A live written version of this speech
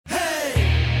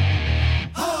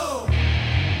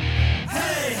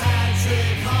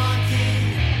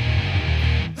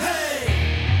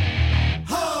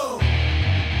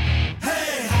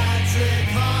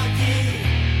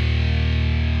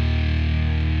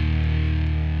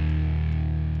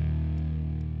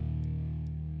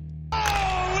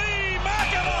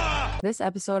This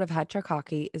episode of Hat Trick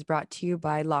Hockey is brought to you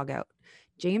by Logout.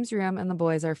 James Riam and the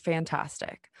boys are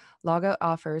fantastic. Logout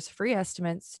offers free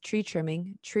estimates, tree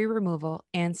trimming, tree removal,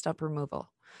 and stump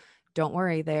removal. Don't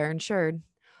worry, they are insured.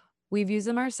 We've used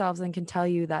them ourselves and can tell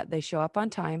you that they show up on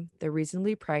time, they're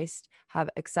reasonably priced, have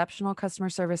exceptional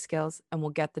customer service skills, and will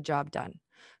get the job done.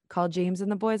 Call James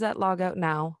and the boys at Logout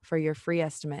now for your free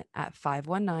estimate at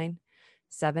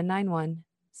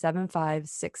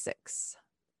 519-791-7566.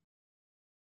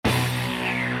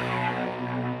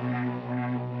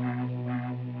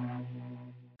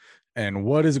 And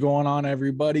what is going on,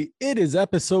 everybody? It is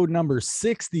episode number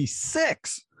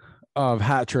 66 of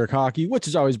Hat Trick Hockey, which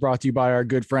is always brought to you by our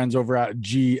good friends over at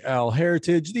GL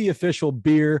Heritage, the official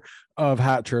beer of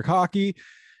Hat Trick Hockey.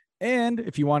 And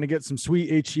if you want to get some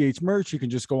sweet HTH merch, you can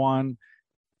just go on,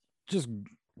 just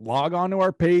log on to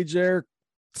our page there,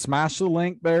 smash the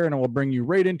link there, and it will bring you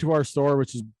right into our store,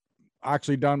 which is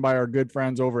actually done by our good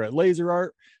friends over at Laser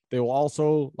Art. They will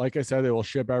also, like I said, they will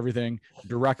ship everything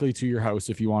directly to your house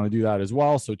if you want to do that as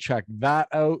well. So check that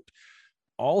out.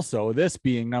 Also, this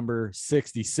being number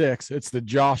 66, it's the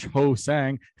Josh Ho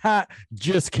sang.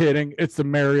 Just kidding. It's the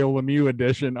Mario Lemieux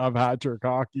edition of Hat Trick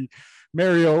Hockey.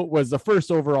 Mario was the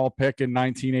first overall pick in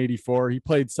 1984. He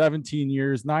played 17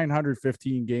 years,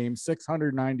 915 games,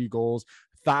 690 goals,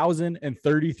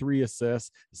 1,033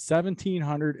 assists,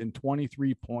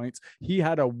 1,723 points. He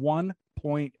had a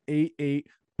 1.88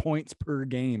 points per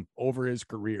game over his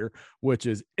career, which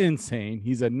is insane.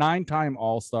 He's a 9-time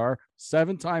All-Star,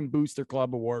 7-time Booster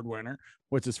Club Award winner,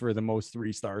 which is for the most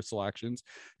 3-star selections,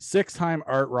 6-time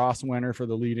Art Ross winner for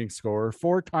the leading scorer,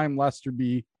 4-time Lester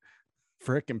B.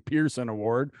 Frickin' Pearson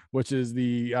Award, which is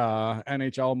the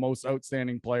NHL most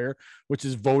outstanding player, which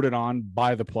is voted on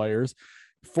by the players,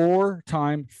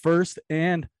 4-time first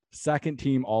and second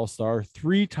team All-Star,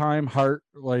 3-time Hart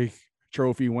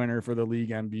Trophy winner for the league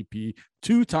MVP,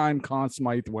 2-time Conn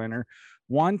Smythe winner,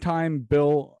 1-time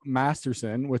Bill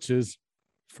Masterson, which is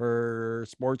for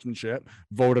sportsmanship,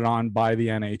 voted on by the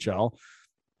NHL.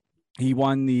 He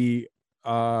won the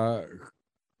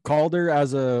Calder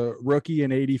as a rookie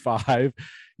in 85.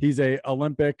 He's a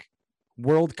Olympic,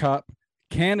 World Cup,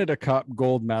 Canada Cup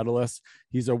gold medalist.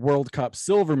 He's a World Cup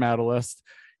silver medalist.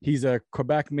 He's a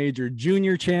Quebec Major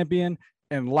junior champion.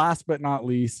 And last but not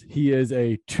least, he is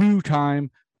a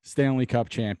 2-time Stanley Cup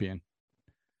champion.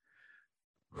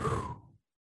 Whew.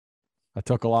 That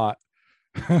took a lot.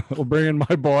 We'll bring in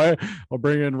my boy. I'll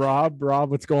bring in Rob.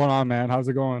 Rob, what's going on, man? How's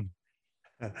it going?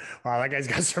 Wow, that guy's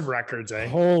got some records, eh?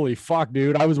 Holy fuck,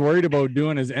 dude. I was worried about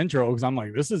doing his intro because I'm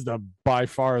like, this is by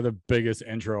far the biggest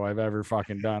intro I've ever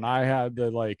fucking done. I had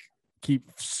to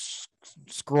keep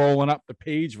scrolling up the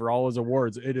page for all his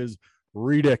awards. It is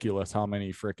ridiculous how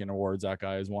many freaking awards that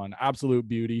guy has won. Absolute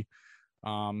beauty.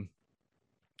 So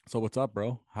what's up,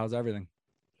 bro? How's everything?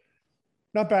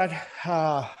 Not bad.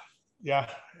 Yeah,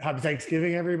 happy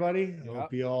Thanksgiving, everybody. Yeah.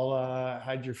 Hope you all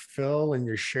had your fill and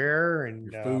your share,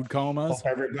 and your food comas. Hope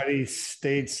everybody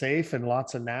stayed safe and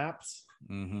lots of naps.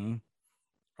 Mm-hmm.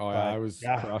 Oh yeah, I was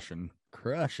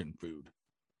crushing food.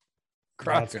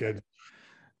 That's good.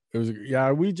 It was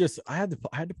I had to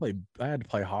play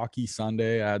hockey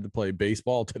Sunday. I had to play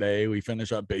baseball today. We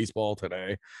finish up baseball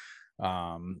today.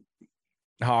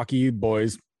 Hockey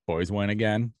boys win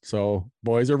again. So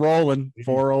boys are rolling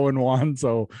 4-0-1.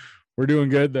 So we're doing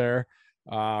good there.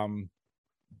 Other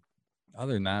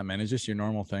than that, man, it's just your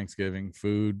normal Thanksgiving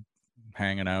food,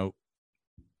 hanging out.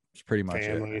 It's pretty much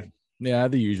family. It. Yeah,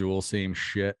 the usual same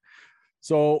shit.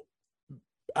 So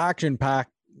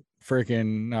action-packed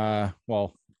freaking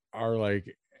our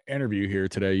interview here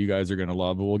today you guys are gonna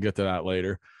love, but we'll get to that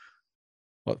later.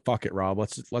 But fuck it, Rob,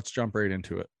 let's jump right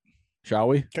into it, shall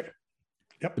we? Okay.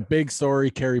 Yep. The big story,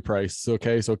 Carey Price.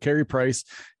 Okay, so Carey Price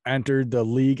entered the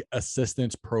league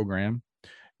assistance program.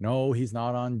 No, he's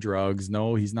not on drugs.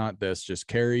 No, he's not this. Just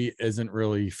Carey isn't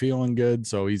really feeling good,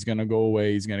 so he's gonna go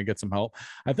away. He's gonna get some help.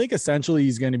 I think essentially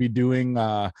he's gonna be doing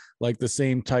the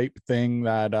same type thing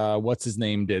that what's his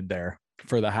name did there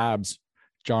for the Habs,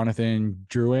 Jonathan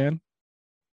Drouin.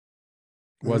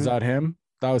 Was that him?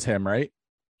 That was him, right?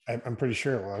 I'm pretty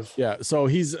sure it was. Yeah. So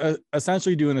he's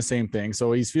essentially doing the same thing.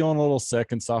 So he's feeling a little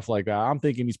sick and stuff like that. I'm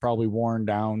thinking he's probably worn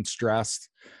down, stressed,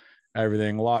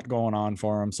 everything, a lot going on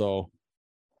for him. So,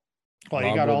 well,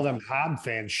 you got all them Hab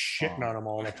fans shitting on him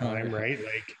all the time, right?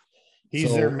 Like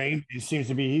he's their main. It seems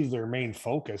to be he's their main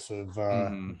focus of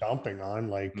dumping on.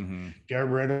 Like, get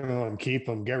rid of him, keep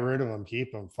him. Get rid of him,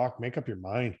 keep him. Fuck, make up your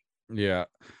mind. Yeah.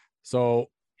 So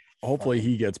hopefully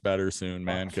he gets better soon,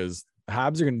 man. Because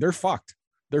Habs they're fucked.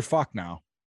 They're fucked now.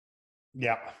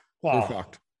 Yeah. Well, they're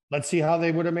fucked. let's see how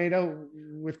they would have made out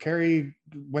with Carey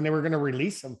when they were going to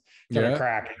release him to the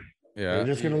Kraken. Yeah. They're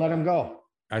just going to let him go.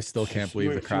 I still can't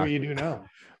believe the Kraken. What you do now?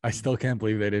 I still can't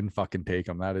believe they didn't fucking take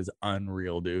him. That is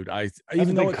unreal, dude.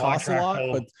 Even though it costs a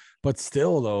lot, but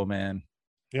still though, man.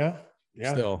 Yeah.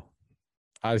 Still.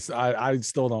 I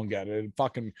still don't get it. It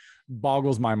fucking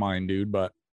boggles my mind, dude.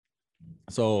 But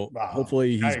so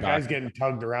hopefully he's back. Guys getting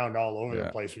tugged around all over the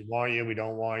place. We want you, we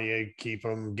don't want you, keep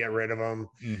him, get rid of him.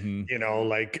 Mm-hmm. You know,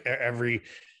 like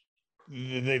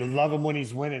they love him when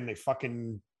he's winning. They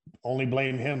fucking only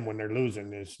blame him when they're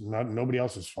losing. It's nobody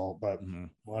else's fault, but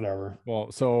whatever.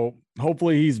 Well, so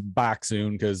hopefully he's back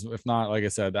soon, because if not, like I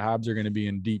said, the Habs are going to be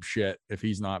in deep shit if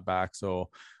he's not back. So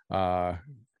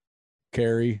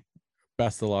Carey,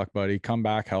 best of luck, buddy. Come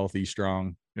back healthy,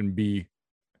 strong, and be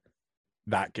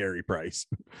that Carey Price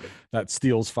that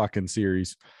steals fucking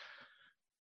series.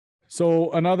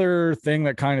 So another thing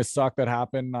that kind of sucked that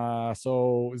happened.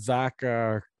 So Zach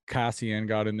Kassian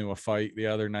got into a fight the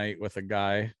other night with a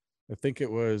guy. I think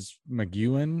it was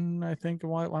McEwen. I think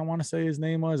what I want to say his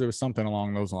name was. It was something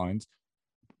along those lines.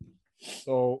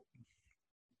 So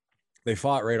they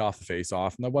fought right off the face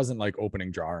off, and that wasn't like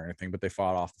opening draw or anything, but they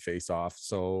fought off the face off.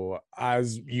 So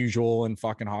as usual in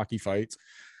fucking hockey fights,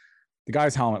 the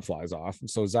guy's helmet flies off.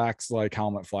 So Zach's like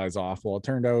helmet flies off. Well, it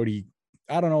turned out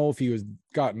I don't know if he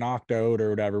got knocked out or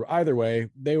whatever. Either way,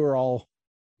 they were all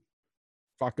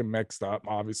fucking mixed up,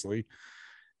 obviously.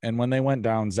 And when they went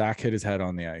down, Zach hit his head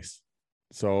on the ice.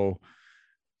 So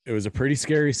it was a pretty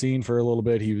scary scene for a little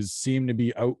bit. He seemed to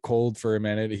be out cold for a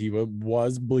minute. He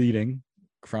was bleeding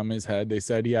from his head. They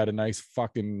said he had a nice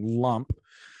fucking lump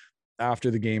after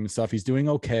the game and stuff. He's doing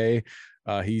okay.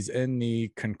 He's in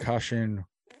the concussion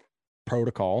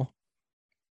protocol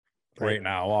right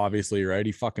now, obviously, right?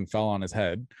 He fucking fell on his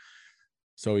head.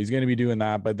 So he's going to be doing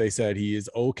that. But they said he is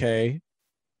okay.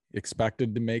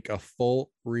 Expected to make a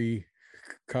full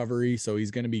recovery, so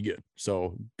he's going to be good.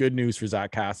 So good news for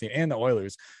Zach Kassian and the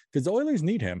Oilers, because the Oilers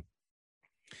need him.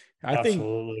 I think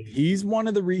he's one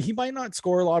of the he might not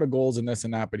score a lot of goals in this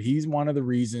and that, but he's one of the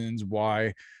reasons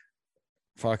why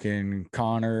fucking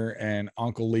Connor and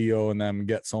Uncle Leo and them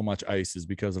get so much ice, is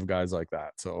because of guys like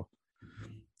that. So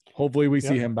hopefully we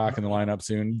see him back in the lineup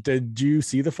soon. Did you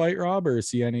see the fight, Rob, or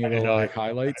see any of the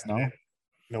highlights? No.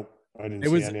 Nope. I didn't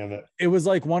see any of it. It was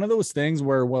like one of those things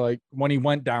where, well, like when he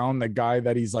went down, the guy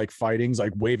that he's like fighting's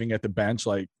like waving at the bench,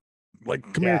 like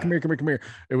come here.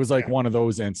 It was like one of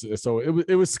those incidents. So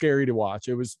it was scary to watch.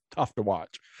 It was tough to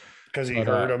watch because he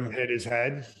heard him hit his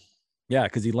head. Yeah,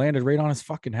 because he landed right on his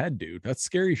fucking head, dude. That's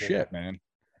scary shit, man.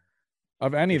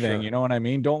 Of anything, you know what I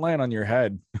mean? Don't land on your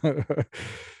head.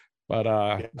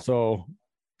 But so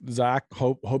Zach,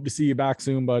 hope to see you back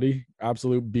soon, buddy.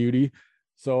 Absolute beauty.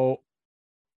 So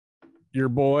your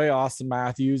boy Austin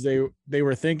Matthews, they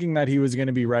were thinking that he was going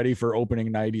to be ready for opening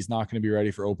night. He's not going to be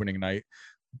ready for opening night,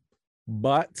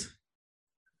 but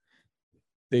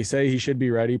they say he should be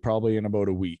ready probably in about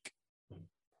a week.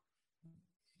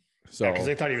 So because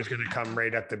they thought he was going to come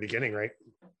right at the beginning, right?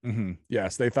 Mm-hmm.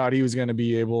 Yes, they thought he was going to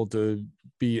be able to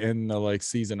be in the like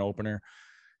season opener.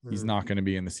 He's not going to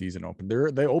be in the season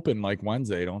opener. They open like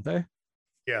Wednesday, don't they?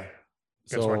 Yeah.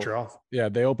 Against Montreal. Yeah,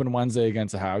 they open Wednesday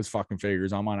against the Habs. Fucking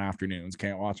figures. I'm on afternoons.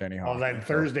 Can't watch any hockey. Well, then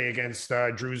Thursday against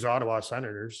Drew's Ottawa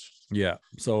Senators. Yeah.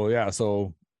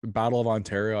 So Battle of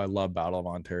Ontario. I love Battle of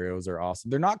Ontario's. They're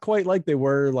awesome. They're not quite like they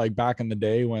were like back in the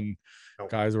day when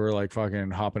guys were like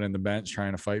fucking hopping in the bench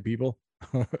trying to fight people.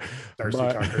 But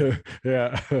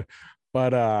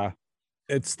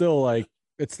it's still like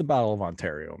it's the Battle of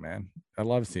Ontario, man. I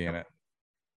love seeing it.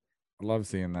 I love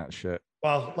seeing that shit.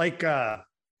 Well, like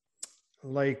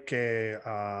Mark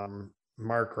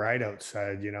Rideout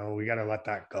said, you know, we got to let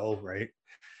that go, right?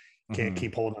 Can't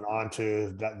keep holding on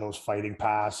to those fighting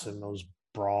paths and those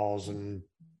brawls and,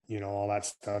 you know, all that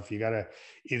stuff. You got to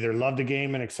either love the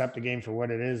game and accept the game for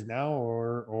what it is now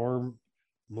or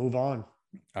move on.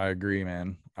 I agree,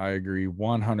 man. I agree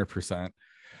 100%.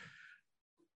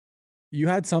 You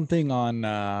had something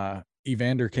on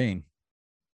Evander Kane.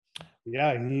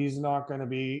 Yeah, he's not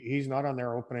on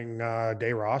their opening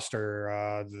day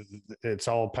roster. It's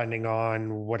all pending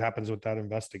on what happens with that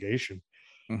investigation.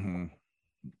 Mm-hmm.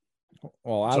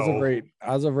 Well,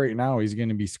 as of right now, he's going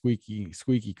to be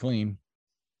squeaky clean.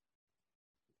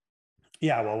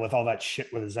 Yeah, well, with all that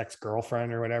shit with his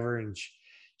ex-girlfriend or whatever, and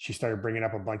she started bringing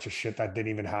up a bunch of shit that didn't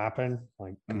even happen.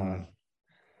 Like, come on.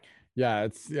 Yeah,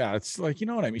 it's like, you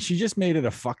know what I mean? She just made it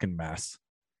a fucking mess.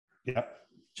 Yeah.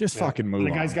 Just fucking move on.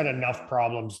 The guy's got enough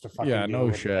problems to fucking deal no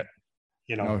with shit. It,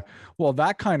 you know. No. Well,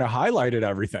 that kind of highlighted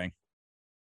everything.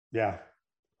 Yeah.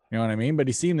 You know what I mean? But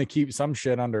he seemed to keep some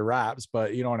shit under wraps.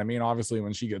 But you know what I mean? Obviously,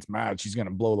 when she gets mad, she's going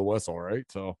to blow the whistle, right?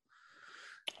 So,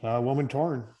 woman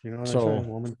torn. You know what I'm saying?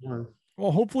 Woman torn.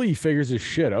 Well, hopefully he figures his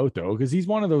shit out, though, because he's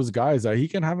one of those guys that he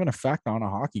can have an effect on a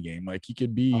hockey game. Like, he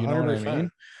could be, you 100%. Know what I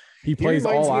mean? He plays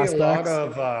all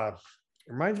aspects.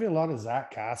 Reminds me a lot of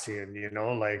Zach Kassian, you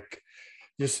know, like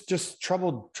just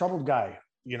troubled guy,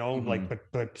 you know, like,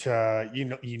 but you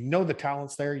know, the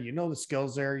talent's there, you know, the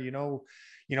skills there, you know,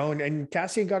 and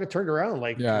Kassian got it turned around.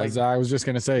 Like, I was just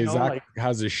going to say, Zach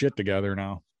has his shit together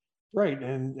now. Right.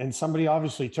 And somebody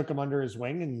obviously took him under his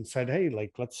wing and said, hey,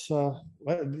 like, let's,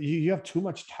 you have too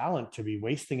much talent to be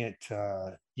wasting it,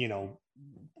 you know,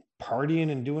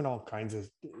 partying and doing all kinds of,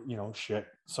 you know, shit.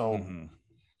 So,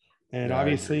 and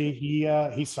obviously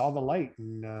he saw the light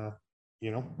and,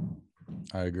 you know,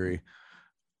 I agree.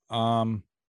 So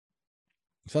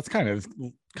that's kind of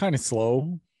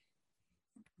slow.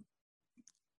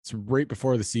 It's right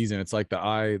before the season. It's like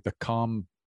the calm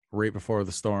right before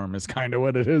the storm is kind of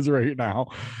what it is right now.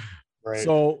 Right.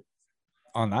 So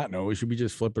on that note, should we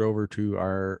just flip it over to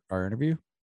our interview?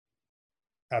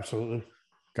 Absolutely.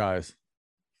 Guys,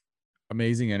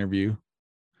 amazing interview.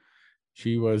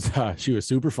 She was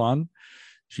super fun.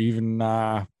 She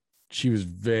even she was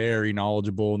very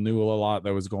knowledgeable, knew a lot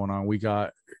that was going on. We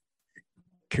got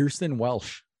Kirsten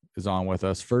Welsh is on with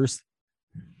us, first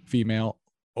female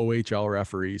OHL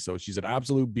referee. So she's an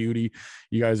absolute beauty.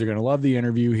 You guys are going to love the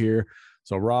interview here.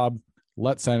 So Rob,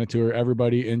 let's send it to her.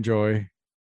 Everybody enjoy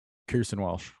Kirsten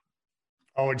Welsh.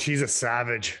 Oh, and she's a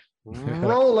savage.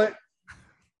 Roll it.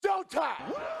 Don't tie.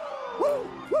 Woo,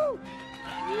 woo.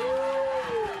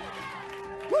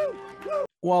 Woo, woo.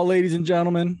 Well, ladies and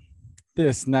gentlemen,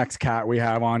 this next cat we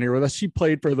have on here with us, she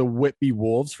played for the Whitby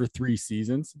Wolves for 3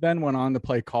 seasons, then went on to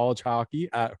play college hockey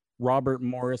at Robert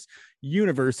Morris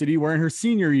University, where in her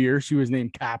senior year, she was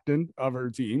named captain of her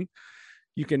team.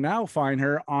 You can now find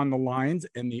her on the lines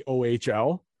in the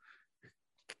OHL.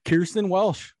 Kirsten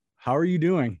Welsh, how are you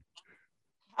doing?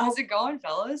 How's it going,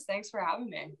 fellas? Thanks for having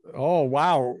me. Oh,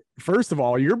 wow. First of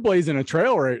all, you're blazing a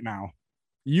trail right now.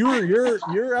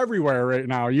 You're everywhere right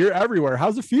now. You're everywhere.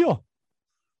 How's it feel?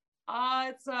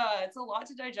 It's a lot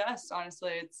to digest,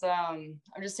 honestly. It's I'm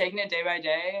just taking it day by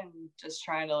day and just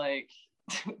trying to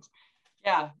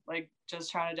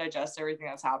just trying to digest everything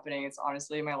that's happening. It's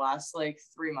honestly my last 3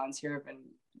 months here have been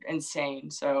insane.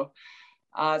 So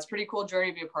it's a pretty cool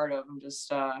journey to be a part of. I'm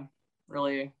just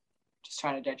really just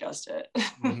trying to digest it.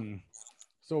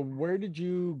 So where did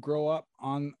you grow up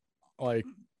on,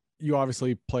 you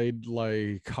obviously played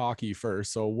hockey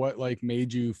first. So what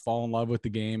made you fall in love with the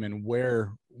game, and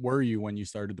where were you when you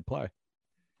started to play?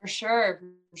 For sure.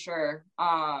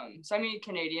 So I mean,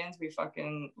 Canadians, we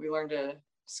learned to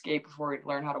skate before we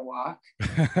learn how to walk.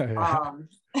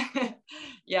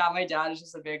 Yeah, my dad is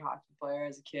just a big hockey player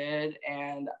as a kid,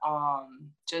 and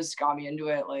just got me into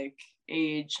it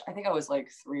age, I think I was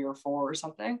 3 or 4 or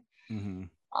something. You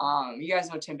guys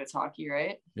know Timbits hockey,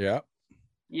 right? Yep.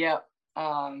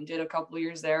 Did a couple of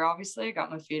years there, obviously, got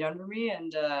my feet under me,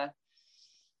 and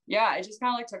yeah, it just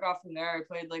kind of took off from there. I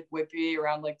played Whitby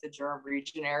around the Durham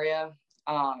region area.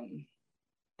 Then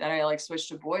I switched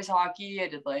to boys hockey. I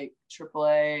did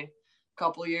AAA a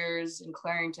couple years in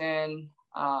Clarington,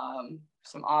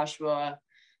 some Oshawa,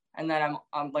 and then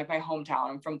I'm my hometown.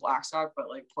 I'm from Blackstock, but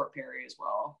Port Perry as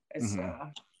well. It's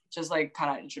just kind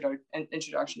of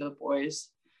introduction to the boys.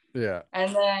 Yeah.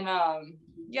 And then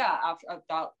after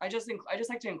that, I just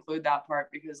like to include that part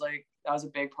because that was a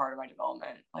big part of my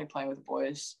development, playing with the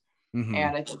boys. And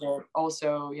I think it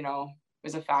also,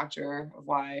 was a factor of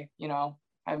why,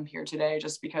 I'm here today,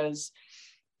 just because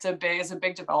it's a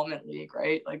big development league,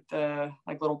 right? The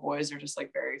little boys are just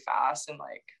very fast and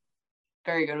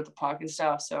very good with the puck and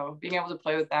stuff. So being able to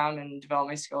play with them and develop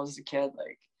my skills as a kid,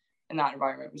 in that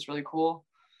environment was really cool.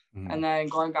 And then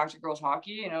going back to girls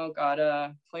hockey,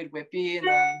 played Whitby and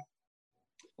then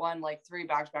won 3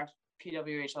 back-to-back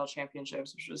PWHL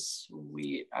championships, which was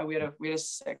sweet. We had a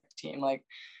sick team.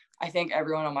 I think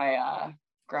everyone on my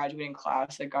graduating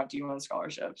class got D1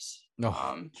 scholarships.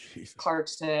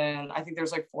 Clarkson, I think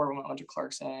there's 4 women that went to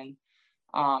Clarkson,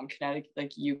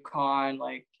 Connecticut, UConn,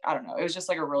 I don't know. It was just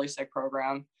a really sick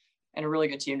program and a really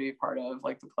good team to be part of.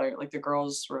 The player, the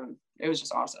girls it was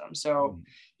just awesome. So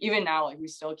even now, we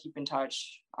still keep in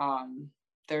touch.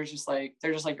 They're just your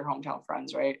hometown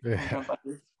friends, right? Yeah.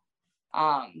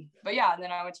 But yeah, and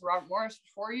then I went to Robert Morris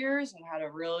for 4 years and had a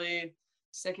really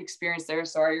sick experience there.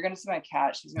 Sorry, you're gonna see my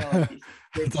cat. She's gonna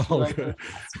it's all good.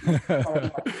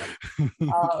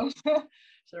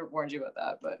 Should have warned you about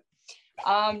that. But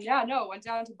Yeah, no, went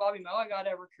down to Bobby Moe. I got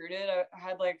recruited. I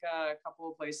had like a couple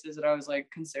of places that I was like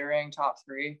considering top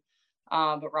 3.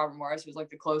 But Robert Morris was like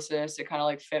the closest. It kind of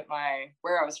like fit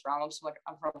where I was from.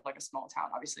 I'm from like a small town.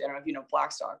 Obviously, I don't know if you know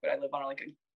Blackstock, but I live on like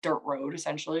a dirt road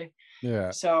essentially. Yeah.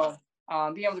 So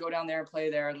being able to go down there and play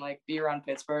there and like be around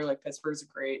Pittsburgh, like Pittsburgh's a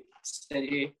great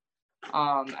city.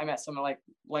 I met some of like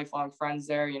lifelong friends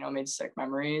there, you know, made sick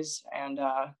memories. And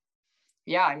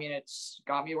yeah, I mean, it's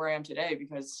got me where I am today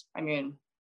because I mean,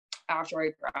 after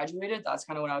I graduated, that's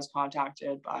kind of when I was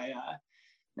contacted by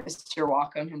Mr.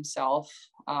 Walkham himself.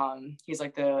 He's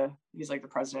like the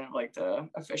president of like the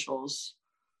officials,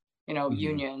 you know,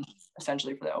 union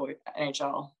essentially for the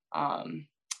NHL.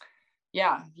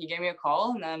 Yeah, he gave me a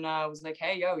call and then was like,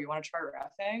 hey, yo, you want to try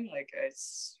reffing? Like, I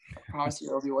promise you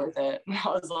it'll be worth it. And I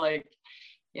was like,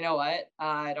 you know what?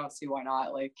 I don't see why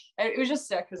not. Like, it was just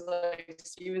sick because like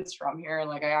Steven's from here and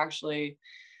like I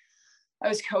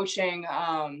was coaching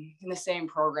in the same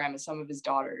program as some of his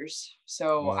daughters.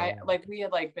 So wow. We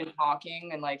had like been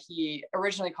talking and like he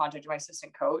originally contacted my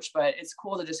assistant coach, but it's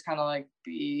cool to just kind of like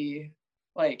be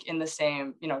like in the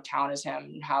same, you know, town as him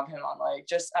and have him on like,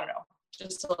 just, I don't know,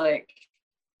 just to like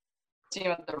see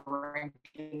him at the rink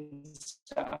and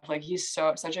stuff. Like he's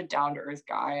such a down to earth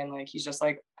guy. And like, he's just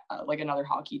like another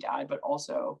hockey dad, but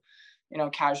also, you know,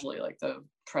 casually like the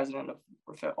president of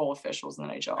all officials in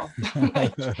the NHL.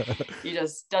 Like, he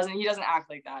doesn't act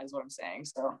like that is what I'm saying.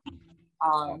 So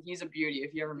he's a beauty.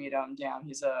 If you ever meet him, damn,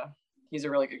 he's a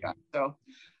really good guy. So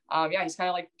yeah, he's kind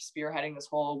of like spearheading this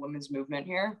whole women's movement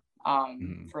here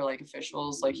for like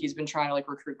officials. Like he's been trying to like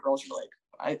recruit girls for like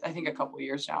I think a couple of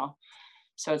years now.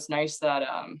 So it's nice that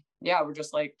yeah, we're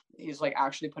just like he's like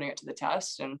actually putting it to the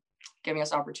test and giving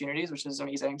us opportunities, which is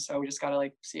amazing. So we just gotta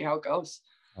like see how it goes.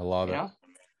 I love it. Know?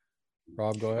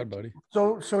 Rob, go ahead, buddy.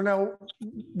 So now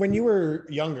when you were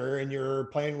younger and you're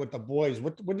playing with the boys,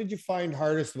 what did you find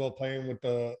hardest about playing with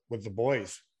the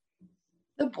boys?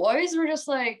 The boys were just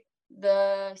like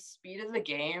the speed of the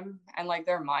game and like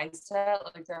their mindset,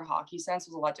 like their hockey sense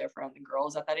was a lot different than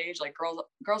girls at that age. Like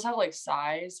girls have like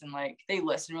size and like they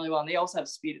listen really well and they also have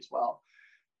speed as well.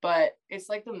 But it's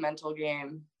like the mental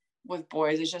game with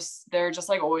boys. It's just they're just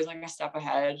like always like a step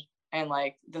ahead and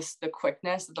like the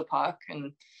quickness of the puck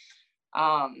and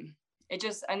it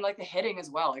just and like the hitting as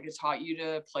well. Like it taught you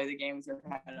to play the game with your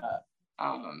head up.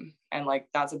 And like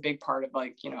that's a big part of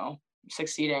like, you know,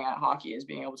 succeeding at hockey is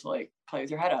being able to like play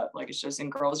with your head up. Like it's just in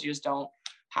girls you just don't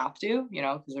have to, you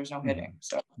know, because there's no hitting.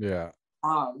 So yeah,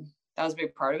 that was a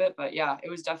big part of it. But yeah, it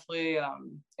was definitely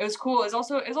it was cool. It's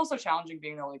also challenging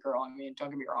being the only girl. I mean, don't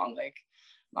get me wrong, like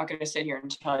I'm not gonna sit here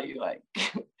and tell you like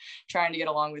trying to get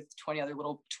along with 20 other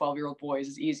little 12-year-old boys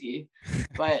is easy,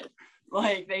 but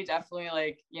like they definitely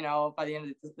like, you know, by the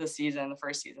end of the season, the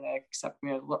first season, they accept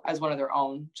me as one of their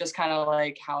own. Just kind of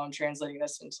like how I'm translating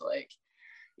this into like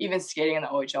even skating in the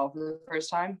OHL for the first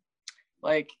time.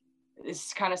 Like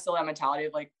it's kind of still that mentality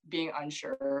of like being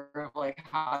unsure of like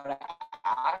how to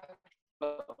act,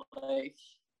 but like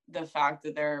the fact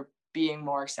that they're being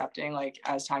more accepting like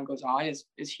as time goes on is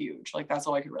huge. Like that's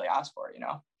all I could really ask for, you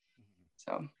know.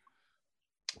 So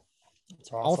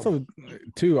that's awesome. Also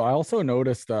too, I also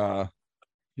noticed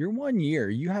your 1 year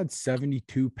you had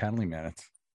 72 penalty minutes.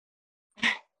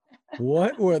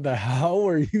 What the hell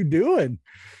were you doing?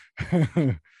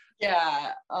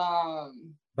 Yeah,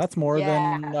 that's more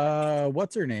than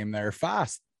what's her name there,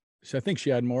 Fast. I think she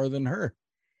had more than her.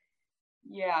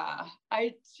 Yeah,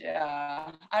 I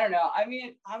don't know. I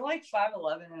mean, I'm like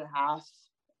 5'11" and a half.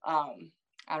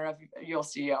 I don't know if you'll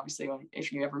see obviously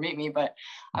if you ever meet me, but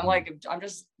I'm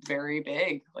just very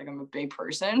big. Like I'm a big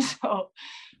person. So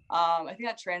I think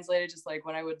that translated just like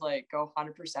when I would like go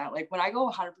 100%, like when I go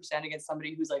 100% against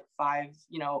somebody who's like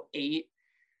 5'8",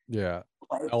 yeah,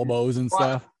 like, elbows and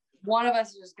stuff. One of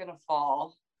us is just gonna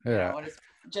fall. Yeah, you know, and it's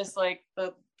just like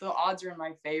the odds are in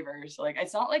my favor. So like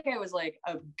it's not like I was like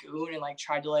a goon and like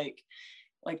tried to like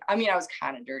I mean I was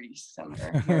kind of dirty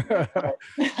somewhere, but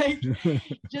like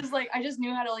just like I just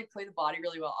knew how to like play the body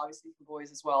really well. Obviously for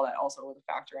boys as well, that also was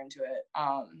a factor into it.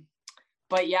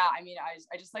 But yeah, I mean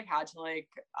I just like had to like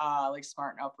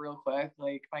smarten up real quick.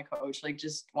 Like my coach like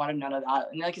just wanted none of that.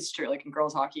 And like it's true, like in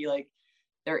girls hockey, like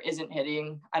there isn't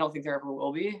hitting. I don't think there ever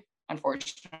will be,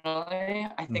 unfortunately.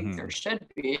 I think there should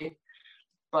be.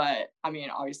 But I mean,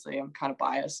 obviously I'm kind of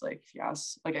biased. Like if you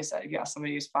ask, like I said, if you ask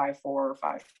somebody who's 5'4" or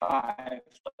 5'5",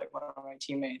 like one of my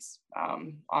teammates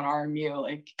on RMU,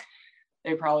 like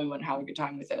they probably wouldn't have a good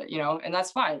time with it, you know, and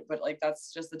that's fine. But like,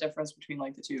 that's just the difference between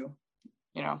like the two,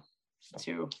 you know,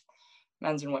 two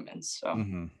men's and women's. So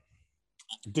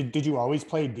did you always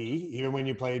play D even when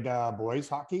you played boys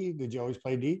hockey? Did you always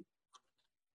play D?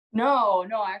 No,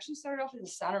 I actually started off as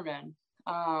a centerman.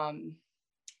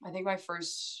 I think my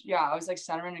first, I was like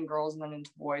centerman in girls and then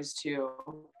into boys too.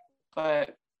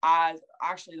 But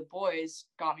actually the boys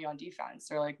got me on defense.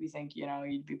 They're like, we think,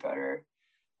 you'd be better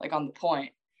like on the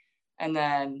point. And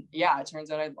then, it turns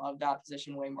out I love that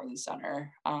position way more than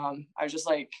center. I just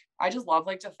love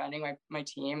like defending my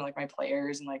team, like my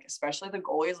players, and like, especially the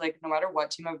goalies, like no matter what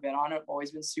team I've been on, I've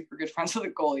always been super good friends with the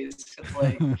goalies. Cause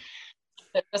like,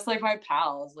 they're just like my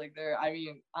pals. Like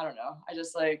I don't know. I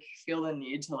just like feel the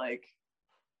need to like,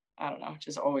 I don't know,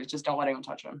 just don't let anyone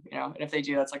touch them, And if they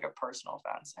do, that's like a personal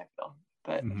offense, I feel.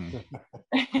 But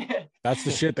that's the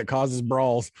shit that causes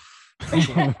brawls.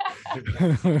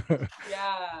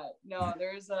 No,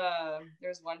 there's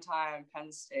one time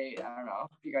Penn State, I don't know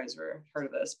if you guys heard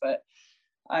of this, but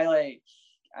I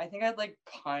think I'd like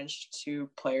punched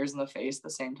 2 players in the face at the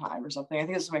same time or something. I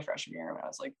think this was my freshman year when I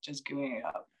was like just gooing it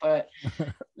up. But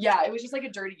it was just like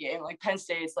a dirty game. Like Penn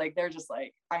State's like, they're just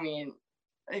like, I mean,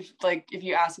 if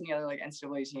you ask any other like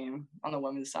NCAA team on the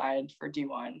women's side for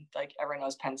D1, like everyone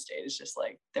knows Penn State is just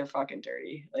like, they're fucking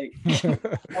dirty. Like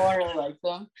no one really likes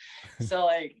them. So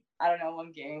like, I don't know,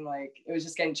 one game, like it was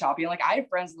just getting choppy. And like I had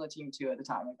friends on the team too at the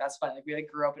time. Like that's fun. Like we like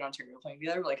grew up in Ontario playing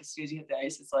together. But, like as soon as you hit the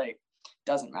ice, it's like,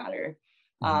 doesn't matter.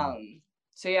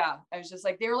 So I was just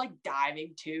like, they were like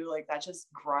diving too. Like that just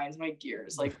grinds my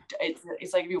gears. Like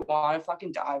it's like, if you want to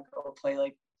fucking dive, go play,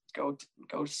 like go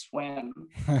swim.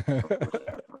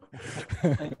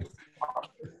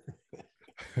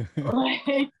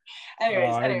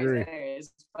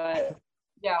 Anyways, but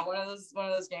one of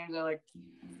those games are like,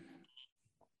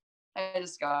 I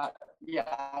got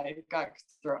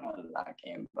thrown out of that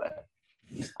game. But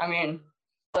I mean,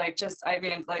 like I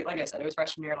said, it was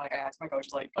freshman year. Like I asked my coach,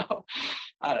 like, oh,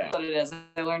 I don't know what it is.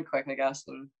 I learned quick, I guess,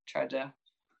 and tried to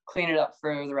clean it up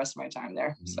for the rest of my time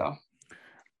there. So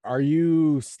are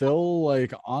you still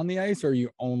like on the ice, or are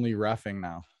you only reffing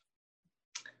now?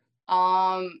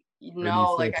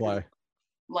 No,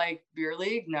 like beer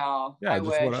league, no. I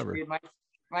wish. Whatever.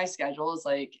 My schedule is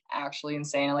like actually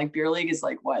insane. And like beer league is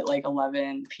like what, like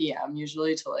 11 p.m.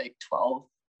 usually to like 12,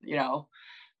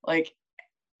 like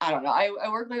I don't know. I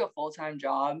work like a full-time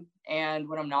job, and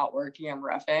when I'm not working, I'm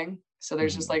reffing. So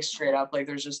there's just like straight up, like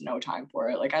there's just no time for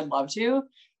it. Like I'd love to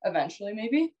eventually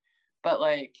maybe, but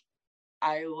like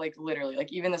I like literally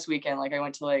like even this weekend, like I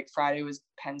went to like Friday was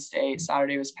Penn State,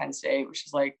 Saturday was Penn State, which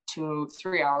is like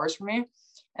 2-3 hours for me.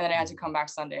 And then I had to come back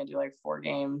Sunday and do like 4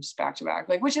 games back to back,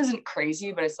 like, which isn't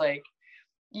crazy, but it's like,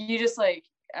 you just like,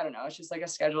 I don't know. It's just like a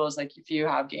schedule is like, if you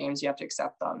have games, you have to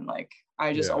accept them. Like,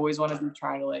 I just always want to be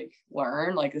trying to like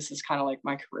learn, like, this is kind of like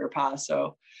my career path.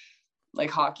 So like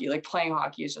hockey, like playing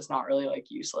hockey is just not really like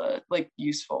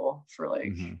useful for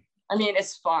like, I mean,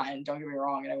 it's fun. Don't get me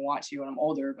wrong. And I want to when I'm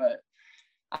older, but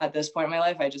at this point in my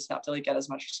life, I just have to like get as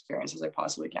much experience as I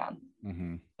possibly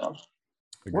can. So.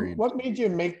 What made you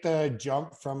make the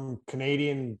jump from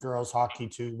Canadian girls hockey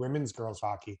to women's girls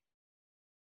hockey?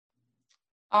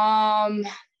 So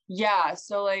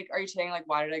like, are you saying like,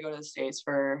 why did I go to the States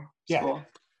for school?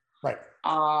 Right.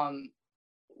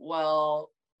 Well,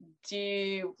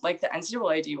 the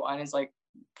NCAA D1 is like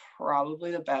probably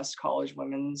the best college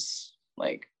women's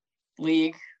like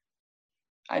league.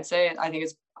 I'd say. I think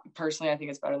it's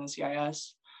better than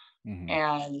CIS.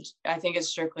 And I think it's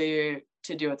strictly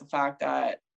to do with the fact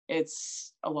that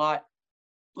it's a lot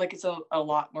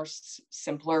more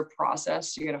simpler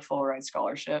process to get a full ride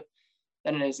scholarship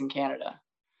than it is in Canada.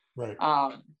 Right.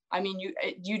 I mean,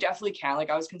 you definitely can. Like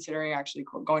I was considering actually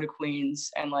going to Queens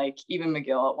and like even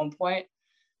McGill at one point,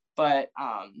 but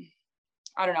I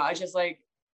don't know. I just like,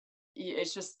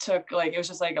 it just took like, it was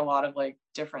just like a lot of like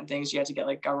different things. You had to get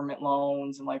like government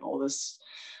loans and like all this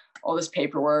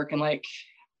paperwork, and like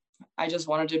I just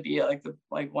wanted to be like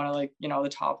one of like, the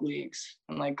top leagues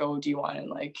and like go D1 and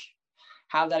like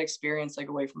have that experience like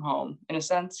away from home in a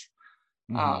sense.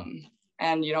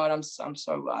 And you know what, I'm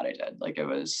so glad I did. Like it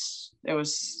was a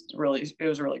really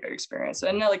good experience.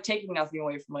 And like taking nothing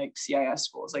away from like CIS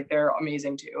schools, like they're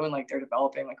amazing too, and like they're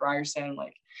developing, like Ryerson.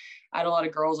 Like I had a lot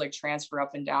of girls like transfer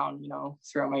up and down,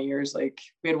 throughout my years. Like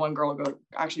we had one girl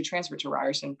actually transfer to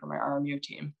Ryerson from my RMU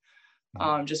team,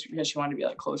 just because she wanted to be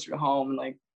like closer to home and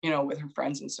like, with her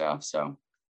friends and stuff. So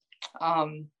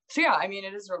yeah, I mean,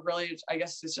 it is really, I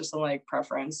guess it's just a like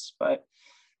preference, but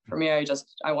for me, I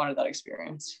wanted that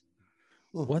experience.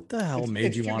 What the hell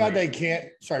made you want to? They can't.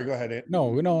 Sorry, go ahead.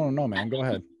 No, man, go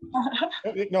ahead.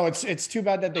 No, it's too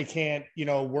bad that they can't,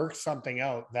 work something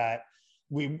out that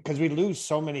because we lose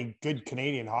so many good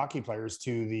Canadian hockey players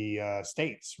to the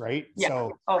States, right? Yeah.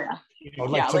 So, oh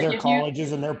yeah. To their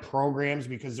colleges and their programs,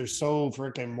 because they're so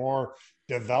freaking more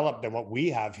developed than what we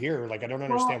have here. Like, I don't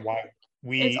understand why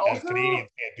we as Canadians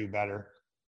can't do better.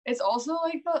 It's also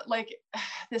like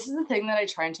this is the thing that I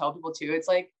try and tell people too. It's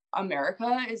like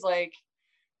America is like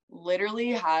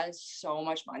literally has so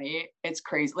much money. It's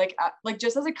crazy. Like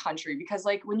just as a country, because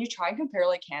like when you try and compare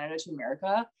like Canada to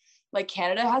America, like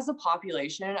Canada has the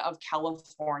population of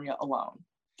California alone.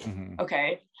 Mm-hmm.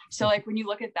 Okay. So like when you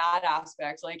look at that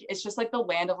aspect, like it's just like the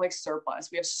land of like surplus.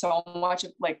 We have so much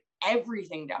of like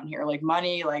everything down here, like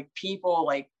money, like people,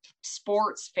 like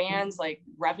sports, fans, like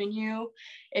revenue.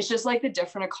 It's just like the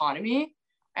different economy.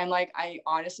 And like I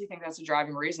honestly think that's a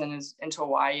driving reason is into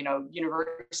why, you know,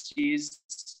 universities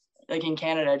like in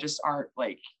Canada just aren't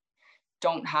like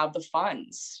don't have the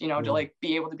funds, you know, to like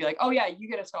be able to be like, oh yeah, you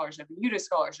get a scholarship and you get a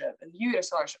scholarship and you get a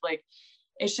scholarship. Like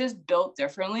it's just built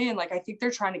differently. And like, I think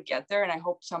they're trying to get there and I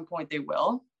hope at some point they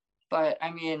will, but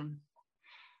I mean,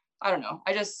 I don't know.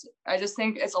 I just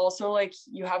think it's also like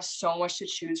you have so much to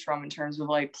choose from in terms of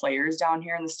like players down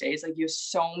here in the States. Like you have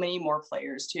so many more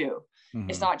players too. Mm-hmm.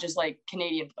 It's not just like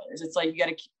Canadian players. It's like you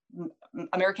got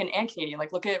American and Canadian.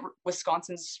 Like look at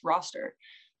Wisconsin's roster.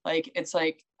 Like it's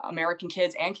like American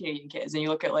kids and Canadian kids. And you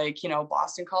look at like, you know,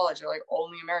 Boston College, they're like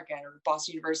only American, or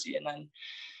Boston University. And then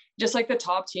just like the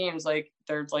top teams, like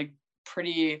they're like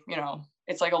pretty, you know,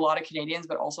 it's like a lot of Canadians,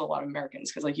 but also a lot of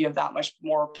Americans. Cause like you have that much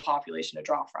more population to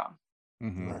draw from.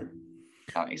 Mm-hmm. Right.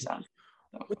 That makes sense.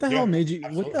 What the hell made you,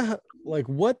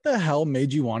 what the hell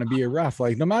made you want to be a ref?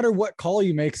 Like no matter what call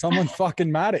you make, someone's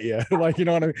fucking mad at you. Like, you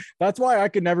know what I mean? That's why I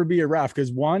could never be a ref. Cause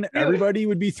one, everybody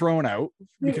would be thrown out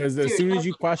because as soon as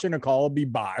you question a call, it'll be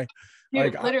bye.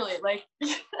 Dude, like literally like,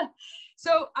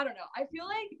 so I don't know. I feel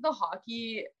like the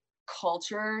hockey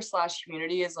culture /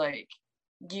 community is like,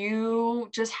 you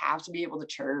just have to be able to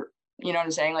chirp, you know what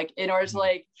I'm saying? Like in order to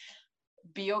like,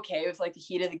 be okay with like the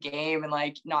heat of the game and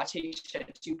like not take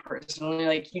shit too personally.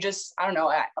 Like you just, I don't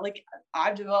know.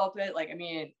 I've developed it. Like, I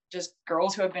mean, just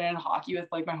girls who have been in hockey with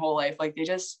like my whole life, like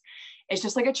it's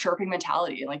just like a chirping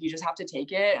mentality. And like, you just have to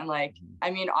take it. And like, I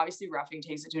mean, obviously reffing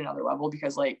takes it to another level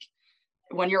because like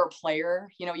when you're a player,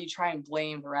 you know, you try and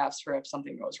blame the refs for if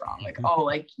something goes wrong. Like, oh,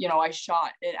 like, you know, I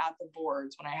shot it at the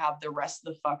boards when I have the rest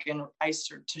of the fucking ice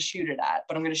to shoot it at,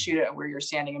 but I'm going to shoot it at where you're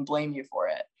standing and blame you for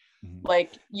it.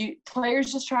 Like you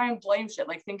players just try and blame shit.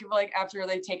 Like think of like after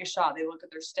they take a shot, they look at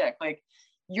their stick. Like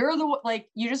you're like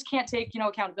you just can't take, you know,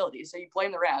 accountability. So you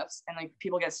blame the refs and like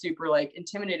people get super like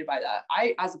intimidated by that.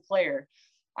 I as a player,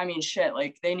 I mean shit,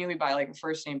 like they knew me by like a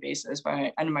first name basis by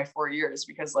the end of my 4 years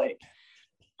because like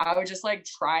I would just like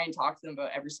try and talk to them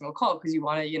about every single call because you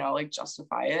want to, you know, like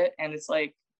justify it. And it's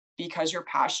like because you're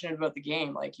passionate about the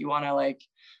game, like you want to like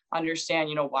understand,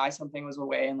 you know, why something was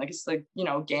away. And like it's like, you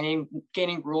know, gaining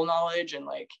rule knowledge and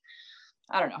like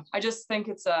I don't know. I just think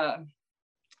it's an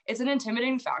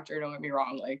intimidating factor, don't get me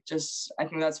wrong. Like just I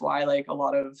think that's why like a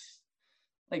lot of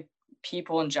like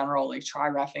people in general like try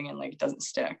reffing and like it doesn't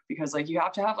stick because like you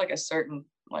have to have like a certain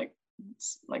like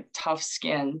tough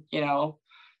skin, you know,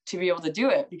 to be able to do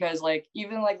it. Because like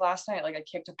even like last night, like I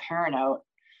kicked a parent out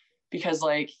because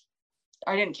like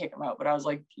I didn't kick him out, but I was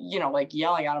like, you know, like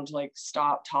yelling at him to like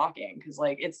stop talking because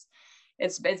like it's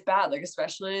bad, like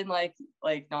especially in like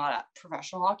not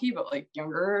professional hockey, but like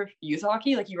younger youth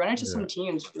hockey. Like you run into some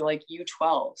teams for like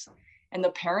U12s, and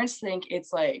the parents think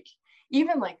it's like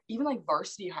even like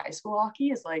varsity high school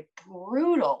hockey is like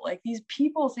brutal. Like these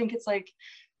people think it's like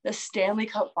the Stanley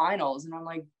Cup Finals, and I'm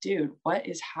like, dude, what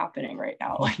is happening right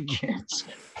now? Like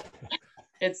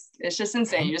it's just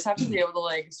insane. You just have to be able to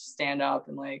like stand up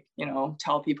and like, you know,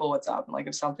 tell people what's up. And like,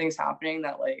 if something's happening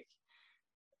that like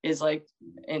is like,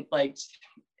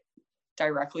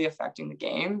 directly affecting the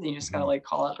game, then you just gotta like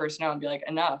call that person out and be like,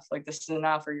 enough, like this is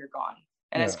enough or you're gone.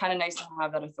 And it's kind of nice to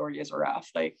have that authority as a ref.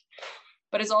 Like,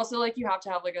 but it's also like, you have to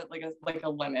have like a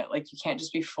limit. Like you can't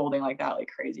just be folding like that, like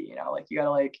crazy, you know, like you gotta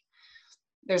like,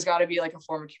 there's got to be like a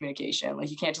form of communication.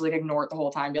 Like you can't just like ignore it the whole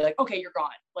time, be like, okay, you're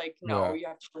gone. Like, no, you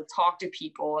have to like, talk to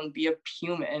people and be a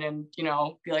human and, you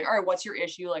know, be like, all right, what's your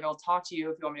issue? Like, I'll talk to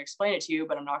you if you want me to explain it to you,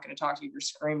 but I'm not going to talk to you if you're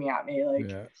screaming at me.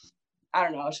 Like, I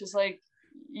don't know. It's just like,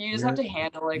 you just have to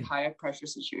handle like high pressure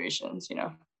situations, you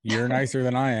know? You're nicer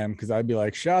than I am because I'd be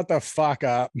like, shut the fuck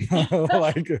up.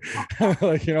 like,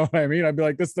 you know what I mean? I'd be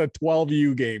like, this is a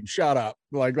 12U game. Shut up.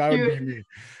 Like that would be me.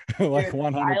 Like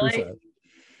 100%.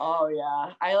 Oh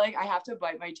yeah. I have to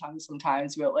bite my tongue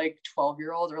sometimes with like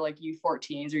 12-year-olds or like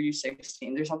U14s or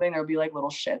U16s or something. There'll be like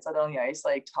little shits out on the ice,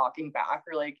 like talking back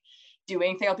or like doing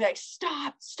anything. I'll be like,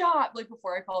 stop. Like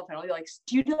before I call a penalty, like,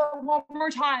 do you do that one more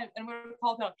time? And I'm going to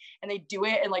call a penalty. And they do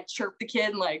it and like chirp the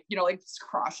kid and like, you know, like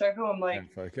cross check him. I'm like,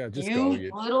 just you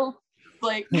little,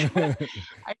 like,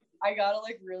 I gotta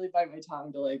like really bite my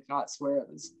tongue to like not swear at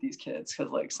these kids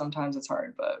because like sometimes it's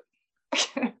hard, but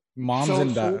moms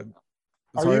and dads.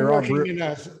 Are you working in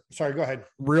a? Sorry, go ahead.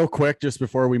 Real quick, just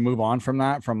before we move on from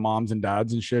that, from moms and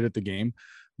dads and shit at the game,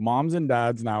 moms and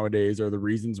dads nowadays are the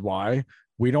reasons why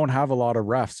we don't have a lot of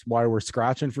refs, why we're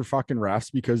scratching for fucking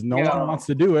refs, because no one wants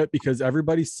to do it because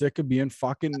everybody's sick of being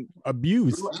fucking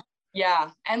abused.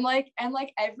 Yeah. And like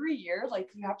every year, like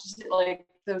you have to like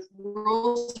the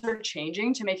rules are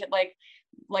changing to make it like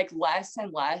less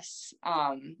and less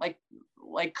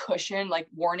like cushion, like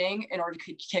warning in order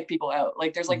to kick people out.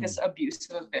 Like there's like this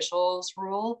abusive officials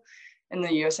rule in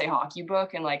the USA Hockey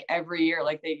book, and like every year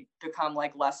like they become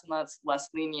like less and less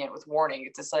lenient with warning.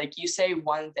 It's just like you say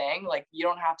one thing, like you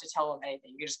don't have to tell them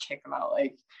anything, you just kick them out,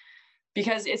 like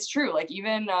because it's true. Like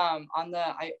even on the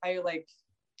I like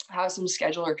have some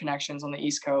scheduler connections on the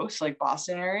East Coast, like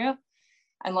Boston area,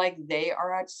 and like they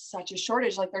are at such a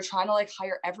shortage. Like they're trying to like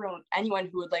hire anyone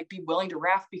who would like be willing to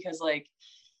ref, because like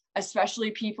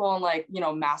especially people in like, you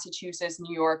know, Massachusetts,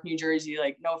 New York, New Jersey,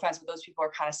 like no offense, but those people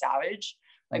are kind of savage,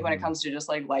 like when it comes to just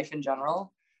like life in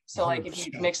general. So like if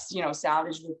you mix, you know,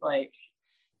 savage with like,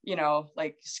 you know,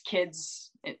 like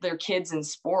they're kids in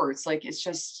sports, like it's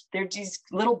just, they're these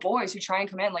little boys who try and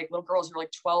come in, like little girls who are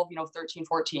like 12, you know, 13,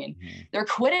 14. They're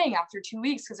quitting after 2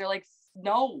 weeks because they're like,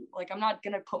 no, like I'm not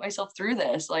gonna put myself through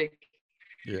this. Like,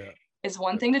 yeah, it's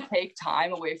one thing to take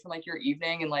time away from like your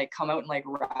evening and like come out and like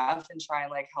ref and try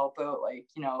and like help out like,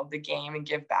 you know, the game and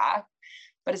give back,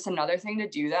 but it's another thing to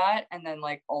do that and then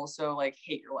like also like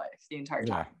hate your life the entire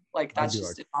time. Like that's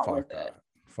just like, not worth it.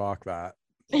 Fuck that.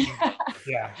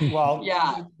 Yeah. Well,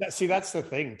 yeah. See, that's the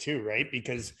thing too, right?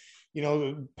 Because, you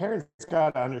know, parents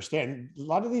got to understand a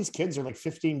lot of these kids are like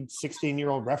 15,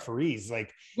 16-year-old referees.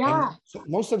 Like, yeah,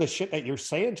 most of the shit that you're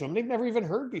saying to them, they've never even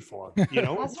heard before, you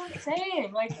know? That's what I'm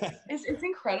saying. Like, it's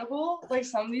incredible. Like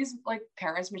some of these like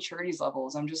parents' maturities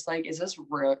levels, I'm just like, is this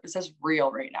real? Is this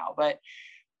real right now? But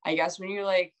I guess when you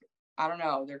like, I don't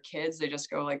know, their kids, they just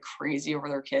go like crazy over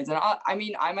their kids. And I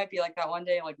mean, I might be like that one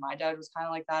day. Like my dad was kind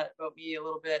of like that about me a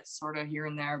little bit, sort of here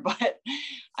and there, but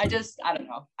I don't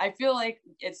know. I feel like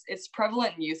it's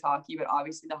prevalent in youth hockey, but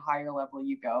obviously the higher level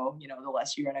you go, you know, the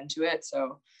less you run into it.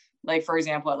 So like, for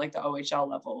example, at like the OHL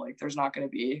level, like there's not going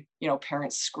to be, you know,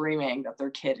 parents screaming that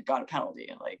their kid got a penalty.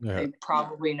 Like they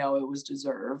probably know it was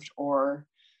deserved, or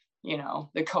you know,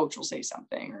 the coach will say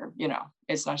something, or, you know,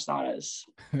 it's not as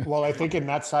well. I think in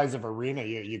that size of arena,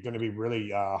 you're going to be really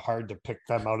hard to pick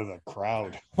them out of the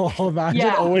crowd. Well, imagine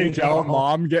OHL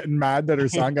mom getting mad that her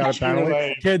son got a penalty.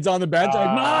 Like, kids on the bench, like,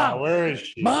 Ma, where is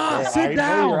she? Ma, sit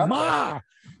down, Ma.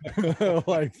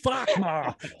 Like, fuck,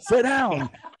 Ma, sit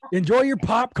down. Enjoy your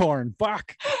popcorn.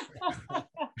 Fuck.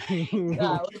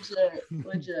 Yeah,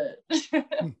 legit.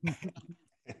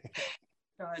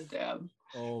 God damn.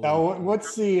 Oh, now,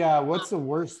 what's the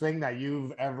worst thing that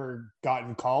you've ever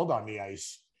gotten called on the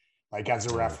ice, like as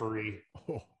a referee?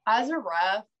 As a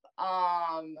ref,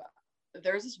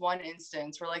 there's this one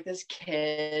instance where like this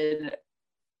kid,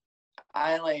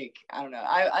 I don't know,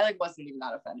 I like wasn't even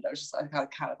that offended. I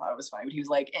kind of thought it was funny, but he was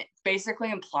like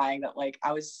basically implying that like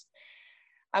I was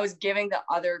giving the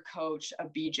other coach a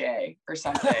BJ or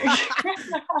something.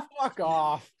 Fuck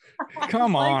off.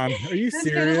 Come on. Are you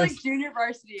serious? Like junior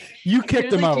varsity. You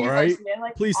kicked him out, right?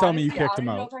 Like, please tell me you kicked him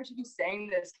out. I don't know if I should be saying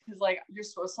this because like you're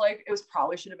supposed to like, it was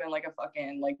probably should have been like a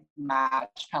fucking like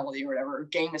match penalty or whatever,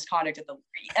 game misconduct at the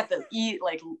least.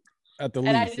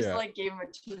 And I just like gave him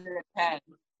a 2 out of 10.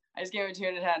 I just gave him a 2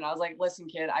 out of 10. I was like, listen,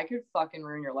 kid, I could fucking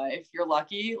ruin your life. You're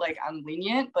lucky. Like, I'm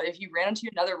lenient. But if you ran into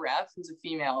another ref who's a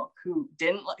female who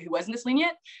wasn't this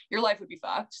lenient, your life would be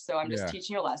fucked. So I'm just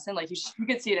teaching you a lesson. Like, you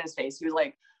could see it in his face. He was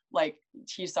like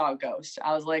he saw a ghost.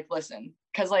 I was like, listen,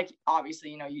 because like, obviously,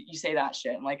 you know, you say that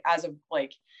shit. And like, as a,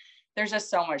 like, there's just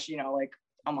so much, you know, like,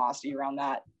 animosity around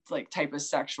that, like, type of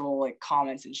sexual, like,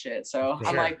 comments and shit. So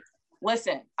I'm like,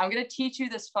 listen, I'm gonna teach you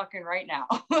this fucking right now.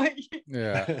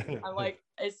 I'm like,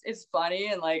 it's funny,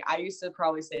 and like I used to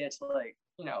probably say it to like,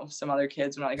 you know, some other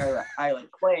kids when I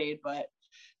like played, but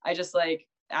I just like,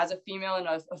 as a female in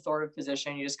an authoritative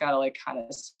position, you just gotta like kind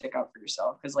of stick up for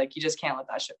yourself, because like you just can't let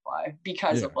that shit fly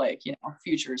because of like, you know,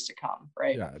 futures to come,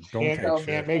 right? Yeah,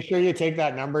 don't make sure you take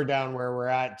that number down where we're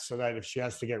at, so that if she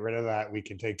has to get rid of that, we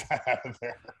can take that out of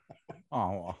there.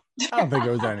 Oh, well, I don't think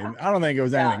it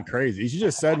was anything crazy. She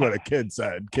just said what a kid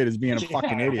said. Kid is being a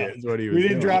fucking idiot is what he was We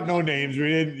didn't drop no names. We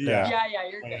didn't. Yeah,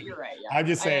 you're right. Yeah. I'm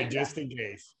just saying, just in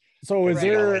case. So is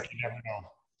there, like, you never know.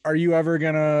 Are you ever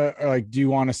gonna, like, do you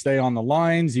want to stay on the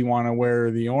lines? Do you want to wear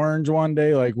the orange one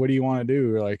day? Like, what do you want to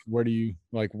do? Like, where do you,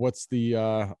 like, what's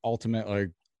the ultimate like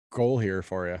goal here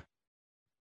for you?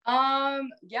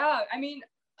 Yeah, I mean,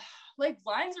 like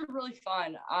lines are really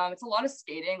fun. It's a lot of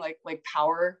skating, like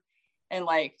power and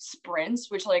like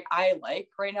sprints, which like I like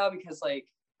right now because like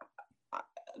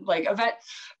event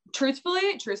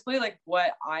truthfully like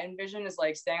what I envision is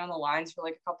like staying on the lines for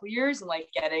like a couple years and like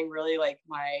getting really like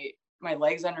my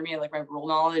legs under me and like my rule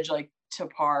knowledge like to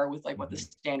par with like what the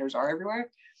standards are everywhere.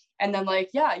 And then like,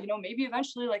 yeah, you know, maybe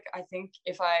eventually like I think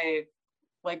if I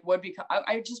like would become,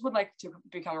 I just would like to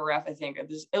become a ref, I think, at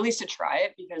least to try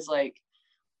it, because like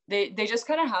they just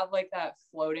kind of have like that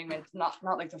floating, not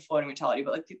like the floating mentality,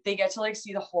 but like they get to like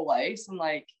see the whole ice, and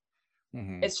like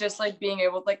it's just like being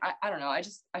able, like I don't know,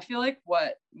 I feel like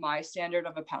what my standard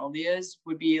of a penalty is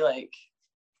would be like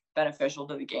beneficial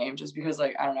to the game, just because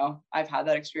like I don't know, I've had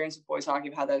that experience with boys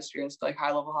hockey, I've had that experience with like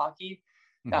high level hockey,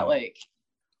 that like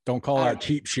don't call that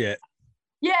cheap shit.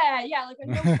 Yeah, like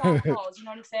no soft calls, you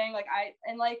know what I'm saying? Like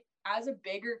like as a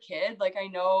bigger kid, like I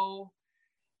know,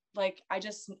 like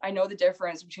I know the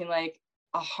difference between like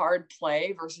a hard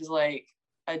play versus like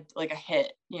a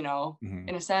hit, you know,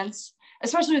 in a sense,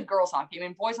 especially with girls hockey. I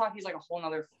mean, boys hockey is like a whole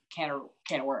nother can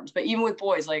of worms, but even with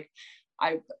boys, like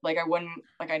I wouldn't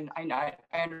like, I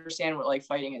understand what like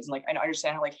fighting is, and like I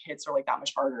understand how like hits are like that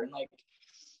much harder, and like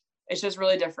it's just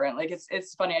really different. Like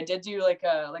it's funny. I did do like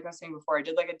I was saying before, I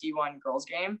did like a D1 girls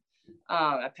game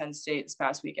at Penn State this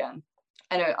past weekend,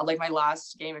 and like my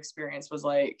last game experience was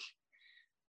like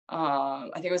I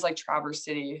think it was like Traverse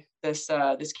City, this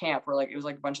camp where like it was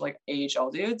like a bunch of like AHL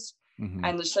dudes,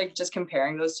 and just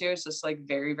comparing those two, it's just like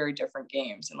very, very different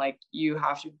games, and like you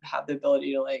have to have the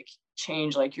ability to like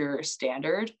change like your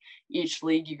standard each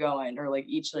league you go in, or like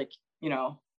each, like, you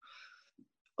know,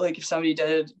 like if somebody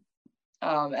did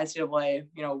NCAA,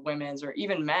 you know, women's or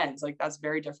even men's, like that's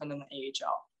very different than the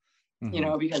AHL, you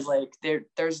know, because like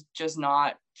there's just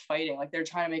not fighting. Like they're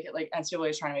trying to make it, like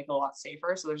NCAA is trying to make it a lot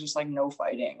safer, so there's just like no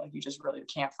fighting. Like you just really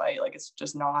can't fight. Like it's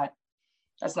just not,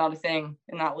 that's not a thing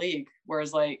in that league.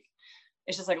 Whereas like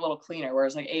it's just like a little cleaner.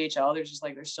 Whereas like AHL, there's just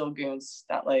like there's still goons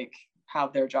that like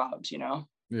have their jobs, you know.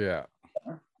 Yeah.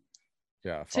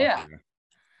 So yeah.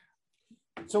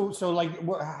 So like,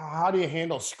 how do you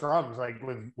handle scrums like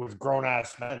with grown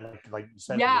ass men, like you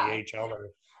said, in the AHL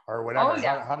or whatever?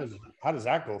 How does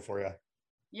that go for you?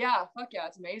 Yeah, fuck yeah,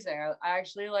 it's amazing. I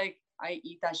actually like, I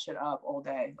eat that shit up all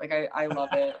day. Like I love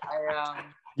it.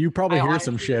 You probably hear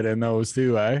some shit in those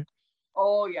too, eh?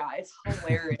 Oh yeah, it's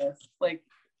hilarious. Like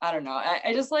I don't know.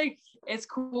 I just like, it's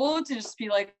cool to just be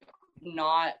like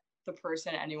not the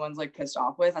person anyone's like pissed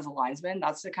off with as a linesman.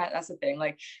 That's the thing.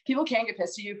 Like people can get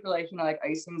pissed at you for like, you know, like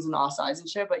icings and offsides and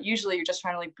shit, but usually you're just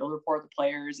trying to like build rapport with the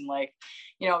players and like,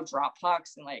 you know, drop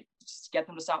pucks and like just get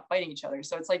them to stop fighting each other.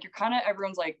 So it's like you're kind of,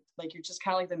 everyone's like you're just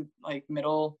kind of like the like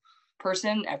middle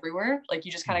person everywhere. Like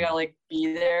you just kind of gotta like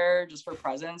be there just for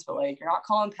presence, but like you're not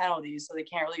calling penalties, so they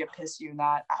can't really get pissed at you in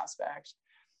that aspect.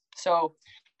 So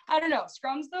I don't know.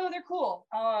 Scrums though, they're cool.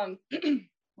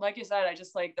 Like I said, I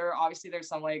just like, there's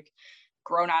some like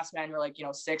grown ass men who are like, you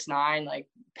know, 6'9", like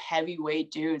heavyweight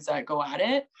dudes that go at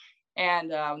it. And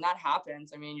when that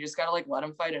happens, I mean, you just gotta like let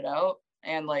them fight it out.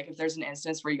 And like if there's an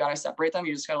instance where you gotta separate them,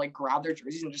 you just gotta like grab their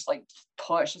jerseys and just like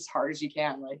push as hard as you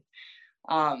can. Like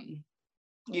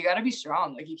you gotta be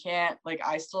strong. Like you can't, like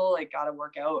I still like gotta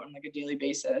work out on like a daily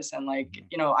basis, and like,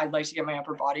 you know, I'd like to get my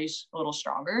upper body a little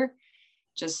stronger,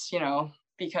 just, you know,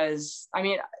 because I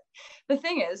mean the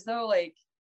thing is though, like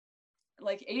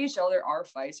AHL, there are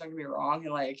fights, don't get me wrong,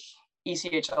 and like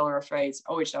ECHL there are fights,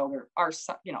 OHL there are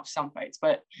some, you know, some fights,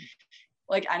 but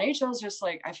like NHL is just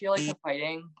like, I feel like the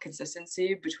fighting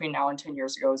consistency between now and 10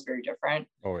 years ago is very different.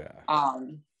 Oh yeah.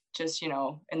 Just, you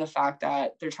know, in the fact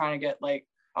that they're trying to get like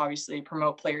obviously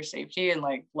promote player safety and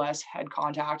like less head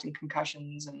contact and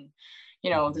concussions, and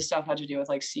you know, the stuff had to do with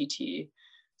like CT.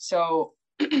 So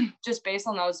just based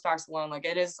on those facts alone, like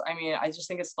it is, I mean, I just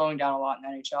think it's slowing down a lot in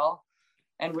the NHL.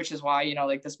 And which is why, you know,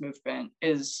 like this movement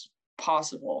is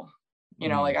possible, you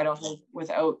know, like I don't think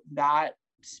without that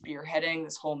spearheading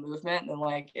this whole movement, then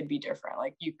like it'd be different.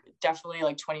 Like you definitely,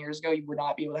 like 20 years ago, you would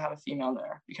not be able to have a female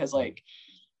there because like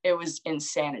it was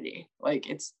insanity. Like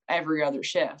it's every other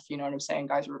shift, you know what I'm saying?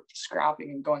 Guys were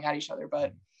scrapping and going at each other.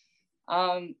 But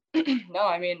no,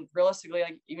 I mean, realistically,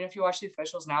 like even if you watch the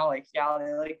officials now, like yeah,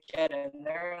 they like get in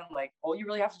there and like all you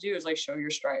really have to do is like show your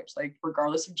stripes. Like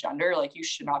regardless of gender, like you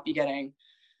should not be getting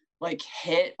like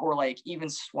hit or like even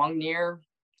swung near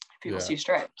people see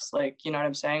stripes. Like, you know what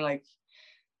I'm saying? Like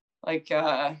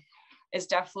it's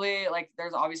definitely like,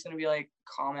 there's obviously going to be like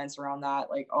comments around that,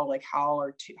 like, oh, like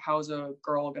how's a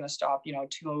girl going to stop, you know,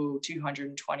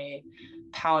 220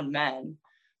 pound men?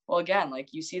 Well, again,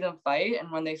 like you see them fight,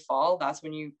 and when they fall, that's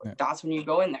when you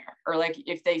go in there. Or like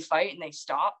if they fight and they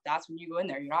stop, that's when you go in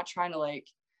there. You're not trying to like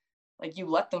like you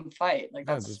let them fight. Like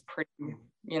that's pretty,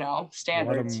 you know,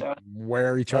 standard. So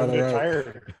wear each other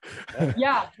out.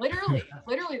 Yeah, literally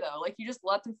though. Like you just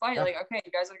let them fight. Like, okay,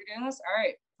 you guys are doing this. All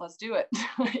right, let's do it.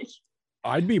 Like,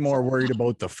 I'd be more worried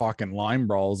about the fucking line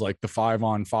brawls, like the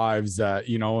 5-on-5s that,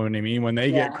 you know what I mean? When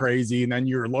they get crazy and then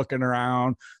you're looking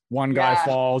around, one guy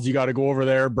falls, you got to go over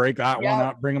there, break that one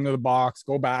up, bring him to the box,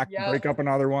 go back, break up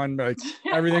another one. Like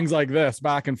everything's like this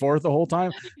back and forth the whole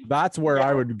time. That's where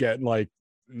I would get like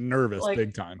nervous, like,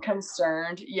 big time.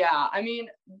 Concerned. Yeah. I mean,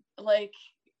 like,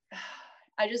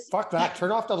 I just fuck that.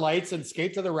 Turn off the lights and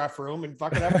skate to the ref room and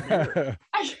fucking have a beer.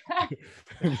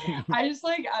 I just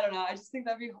like, I don't know. I just think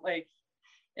that'd be like,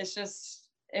 it's just,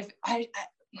 if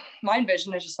my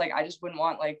vision is just like, I just wouldn't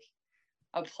want like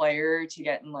a player to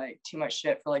get in like too much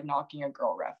shit for like knocking a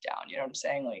girl ref down. You know what I'm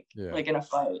saying? Like, like in a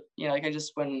fight, you know, like I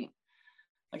just wouldn't,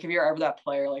 like if you're ever that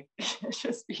player, like it's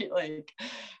just be like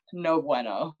no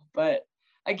bueno. But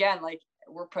again, like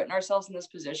we're putting ourselves in this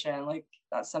position, like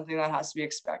that's something that has to be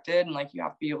expected. And like, you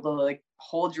have to be able to like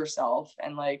hold yourself.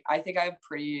 And like, I think I have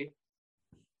pretty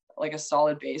like a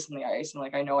solid base in the ice. And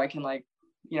like, I know I can like,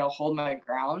 you know, hold my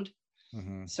ground.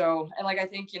 So, and like, I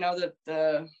think, you know,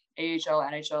 the AHL,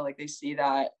 NHL, like they see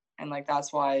that. And like,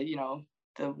 that's why, you know,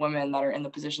 the women that are in the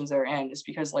positions they're in is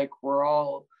because like, we're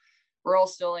all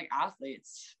still like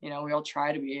athletes, you know, we all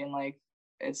try to be. And like,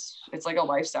 it's like a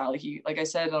lifestyle. Like like I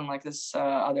said on like this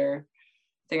other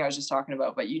thing I was just talking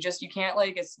about, but you can't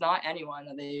like, it's not anyone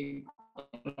that they,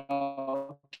 you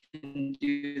know, can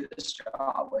do this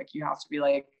job. Like you have to be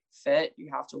like fit, you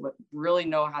have to really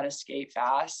know how to skate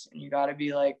fast, and you got to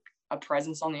be like a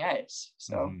presence on the ice.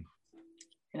 So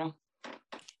you know.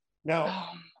 No.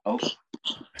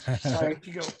 Sorry.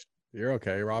 You're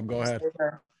okay, Rob, go ahead.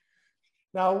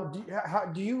 Now,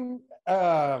 have you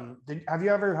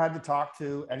ever had to talk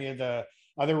to any of the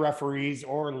other referees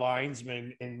or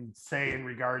linesmen in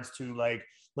regards to like,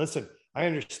 listen, I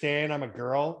understand I'm a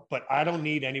girl, but I don't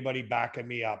need anybody backing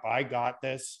me up. I got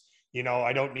this. You know,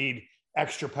 I don't need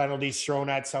extra penalties thrown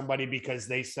at somebody because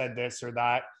they said this or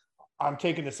that. I'm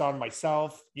taking this on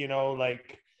myself. You know,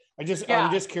 like I'm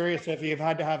just curious if you've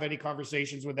had to have any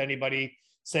conversations with anybody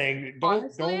saying,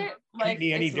 don't treat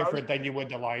me any different than you would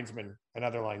the linesman and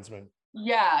other linesmen.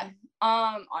 Yeah.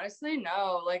 Honestly,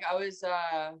 no. Like I was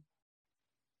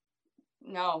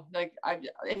no, like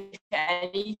if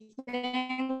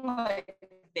anything, like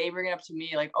they bring it up to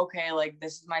me, like, okay, like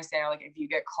this is my standard. Like if you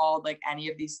get called like any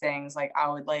of these things, like I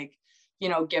would like, you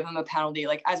know, give them a penalty,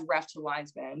 like as ref to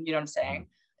linesman, you know what I'm saying?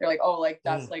 They're like, oh, like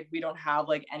that's like, we don't have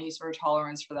like any sort of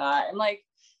tolerance for that. And like,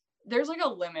 there's like a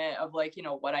limit of like, you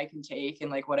know, what I can take and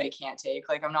like what I can't take.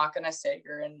 Like, I'm not going to sit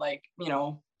here and like, you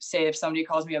know, say if somebody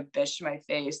calls me a bitch to my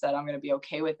face that I'm going to be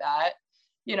okay with that.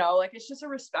 You know, like it's just a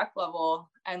respect level.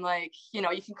 And like, you know,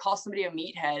 you can call somebody a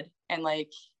meathead and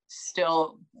like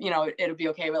still, you know, it'll be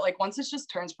okay. But like once it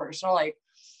just turns personal, like,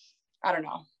 I don't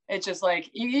know. It's just like,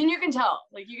 you can tell,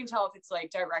 like, you can tell if it's like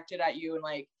directed at you and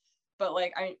like, but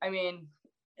like, I mean,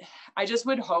 I just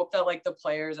would hope that like the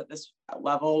players at this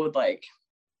level would like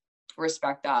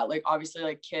respect that. Like obviously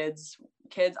like kids,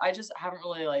 I just haven't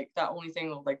really like that only thing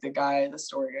with like the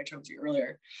story I told you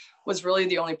earlier was really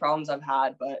the only problems I've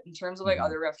had. But in terms of like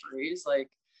other referees, like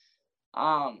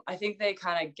I think they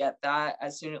kind of get that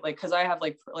as soon as like, because I have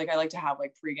like I like to have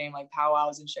like pregame like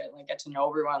powwows and shit and like get to know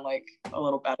everyone like a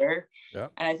little better. And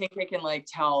I think they can like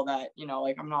tell that, you know,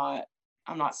 like I'm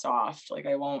not soft, like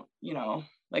I won't, you know,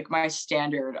 like my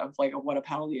standard of like what a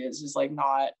penalty is like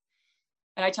not.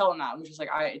 And I tell them that, I'm just like,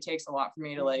 it takes a lot for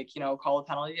me to like, you know, call a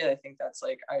penalty. I think that's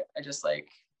like, I just like,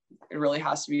 it really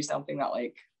has to be something that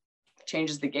like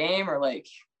changes the game or like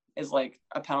is like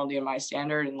a penalty in my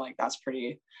standard. And like, that's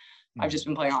pretty, I've just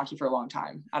been playing hockey for a long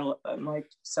time. I'm like,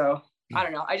 so I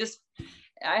don't know.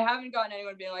 I haven't gotten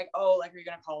anyone being like, oh, like, are you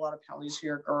going to call a lot of penalties for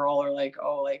your girl? Or like,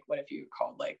 oh, like, what if you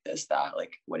called like this, that,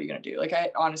 like, what are you going to do? Like,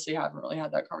 I honestly haven't really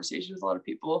had that conversation with a lot of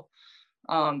people.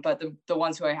 But the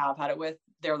ones who I have had it with,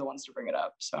 they're the ones to bring it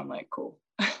up. So I'm like, cool.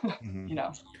 You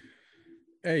know.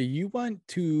 Hey, you went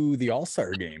to the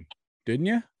All-Star game, didn't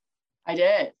you? I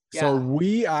did. Yeah. So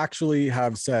we actually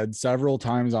have said several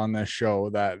times on this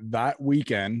show that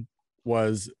weekend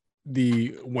was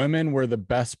the women were the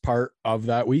best part of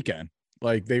that weekend.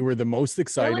 Like they were the most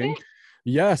exciting. Really?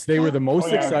 Yes, they were the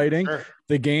most exciting. Sure.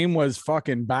 The game was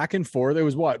fucking back and forth. It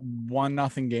was what,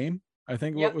 1-0 game? I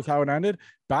think was how it ended.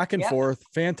 Back and forth.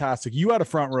 Fantastic. You had a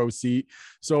front row seat.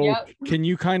 So can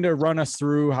you kind of run us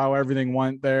through how everything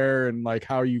went there and like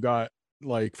how you got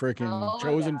like freaking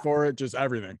chosen for it? Just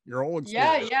everything. Your whole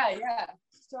experience. Yeah.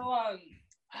 So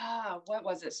what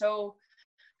was it? So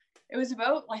it was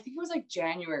about, I think it was like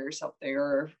January or something,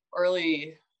 or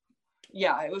early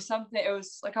yeah, it was something, it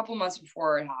was a couple months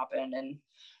before it happened. And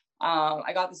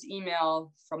I got this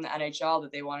email from the NHL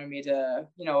that they wanted me to,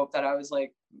 you know, that I was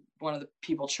like one of the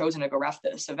people chosen to go ref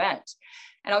this event.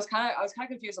 And I was kind of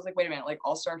confused. I was like, wait a minute, like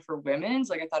All-Star for women's?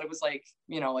 Like I thought it was like,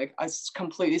 you know, like a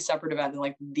completely separate event than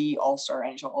like the All-Star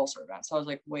NHL All-Star event. So I was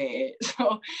like, wait.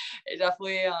 So it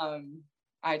definitely, I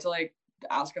had to like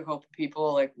ask a couple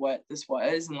people like what this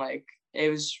was, and like it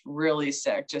was really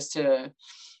sick just to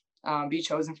be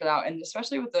chosen for that. And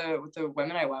especially with the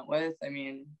women I went with, I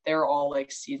mean, they're all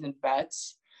like seasoned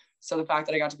vets. So the fact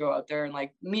that I got to go out there and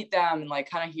like meet them and like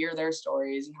kind of hear their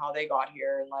stories and how they got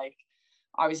here, and like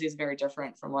obviously it's very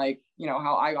different from like, you know,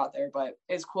 how I got there, but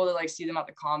it's cool to like see them at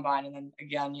the combine and then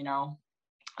again, you know,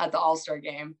 at the All-Star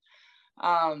game.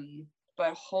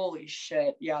 But holy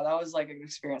shit, yeah, that was like an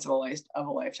experience of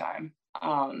a lifetime.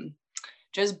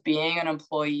 Just being an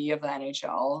employee of the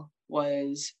NHL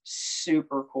was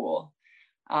super cool.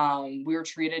 We were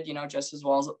treated, you know, just as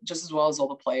well as all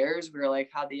the players. We were like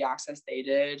had the access they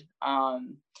did.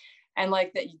 And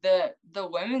like the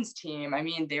women's team, I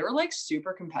mean, they were like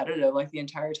super competitive like the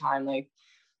entire time. Like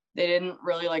they didn't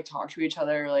really like talk to each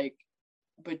other, like,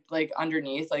 but like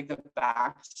underneath like the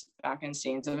back end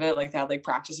scenes of it, like they had like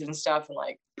practices and stuff, and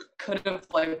like could have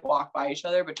like walked by each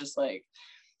other, but just like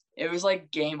it was like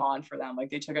game on for them.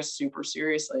 Like they took us super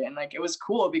seriously, and like it was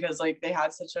cool because like they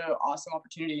had such an awesome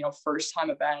opportunity, you know, first time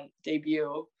event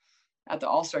debut at the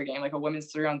All-Star game, like a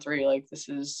women's 3-on-3. Like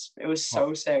it was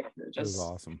so sick. It was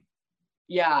awesome.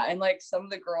 Yeah, and like some of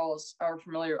the girls are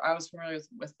familiar. I was familiar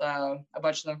with a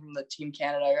bunch of them from the Team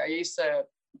Canada.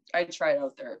 I tried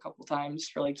out there a couple times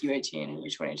for like U18 and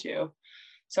U22.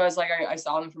 So I was like, I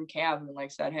saw them from camp and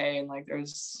like said, hey, and like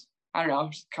there's, I don't know,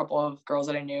 just a couple of girls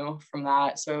that I knew from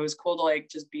that. So it was cool to like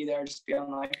just be there, just be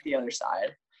on like the other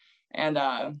side. And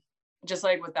just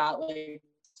like with that like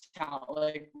talent,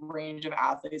 like range of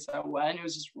athletes that went, it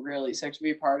was just really sick to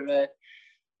be a part of it.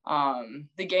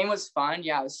 The game was fun.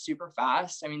 Yeah, it was super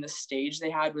fast. I mean, the stage they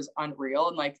had was unreal,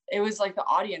 and like it was like the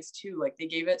audience too, like they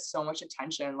gave it so much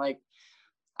attention. Like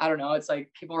I don't know, it's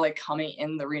like people were like coming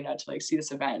in the arena to like see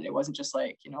this event. It wasn't just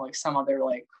like, you know, like some other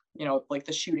like, you know, like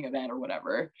the shooting event or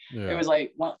whatever. It was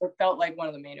like it felt like one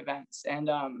of the main events. And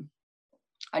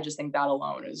I just think that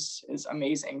alone is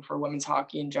amazing for women's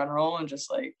hockey in general, and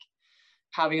just like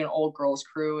having an old girls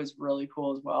crew is really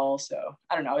cool as well. So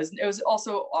I don't know, it was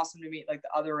also awesome to meet like the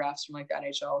other refs from like the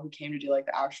NHL who came to do like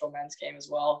the actual men's game as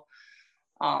well.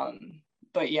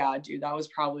 But yeah, dude, that was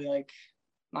probably like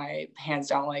my hands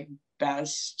down like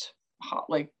best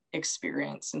like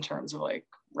experience in terms of like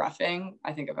reffing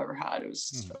I think I've ever had. It was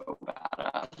so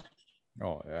bad.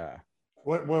 Oh yeah.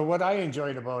 What I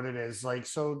enjoyed about it is like,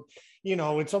 so, you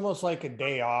know, it's almost like a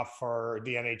day off for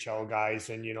the NHL guys,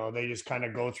 and, you know, they just kind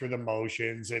of go through the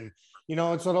motions, and, you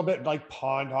know, it's a little bit like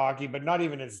pond hockey, but not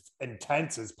even as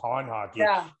intense as pond hockey.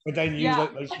 Yeah. But then you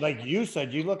like you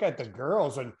said, you look at the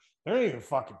girls and they're not even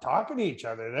fucking talking to each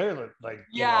other. They're like,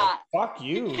 you know, fuck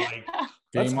you. Like,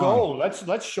 let's go.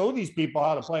 Let's show these people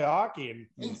how to play hockey. And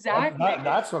exactly.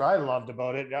 That's what I loved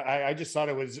about it. I just thought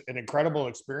it was an incredible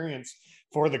experience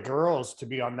for the girls to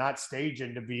be on that stage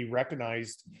and to be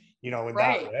recognized, you know, in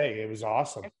that way. It was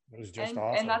awesome. It was just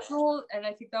awesome. And that's the whole, and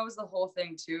I think that was the whole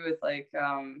thing too, with like,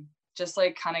 just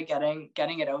like kind of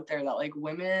getting it out there that like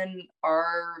women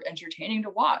are entertaining to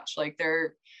watch. Like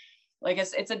they're like,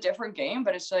 it's a different game,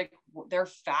 but it's like, they're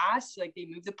fast. Like they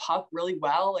move the puck really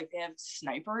well. Like they have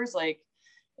snipers, like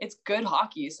it's good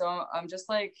hockey. So I'm just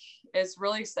like, it's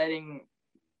really exciting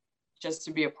just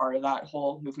to be a part of that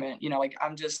whole movement, you know, like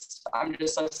I'm just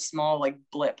a small like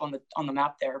blip on the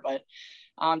map there, but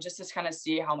just to kind of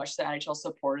see how much the NHL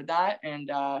supported that, and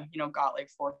you know, got like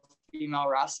 4 female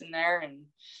refs in there, and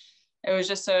it was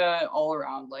just a all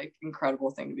around like incredible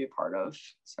thing to be a part of.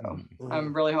 So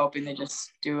I'm really hoping they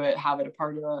just have it a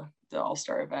part of the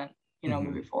All-Star event, you know,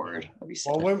 moving forward. That'd be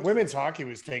sick. Well, women's hockey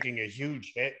was taking a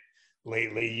huge hit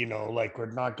lately, you know, like we're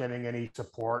not getting any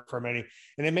support from any,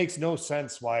 and it makes no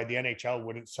sense why the NHL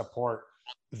wouldn't support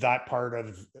that part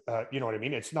of, you know what I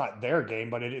mean? It's not their game,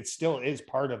 but it still is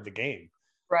part of the game.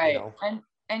 Right. You know?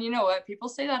 And you know what? People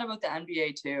say that about the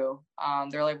NBA too.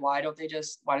 They're like, why doesn't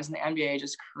the NBA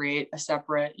just create a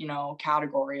separate, you know,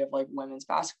 category of like women's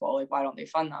basketball? Like, why don't they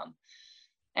fund them?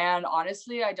 And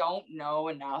honestly, I don't know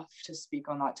enough to speak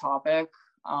on that topic.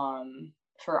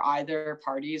 For either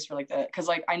parties, for like because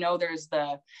like I know there's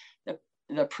the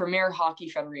Premier Hockey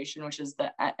Federation, which is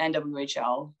the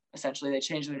NWHL. Essentially, they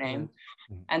changed their name,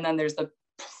 and then there's the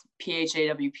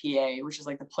PHAWPA, which is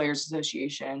like the Players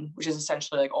Association, which is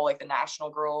essentially like all like the national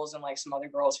girls and like some other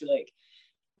girls who like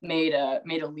made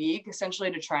a league essentially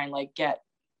to try and like get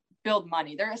build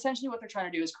money. They're essentially what they're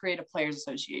trying to do is create a players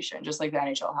association, just like the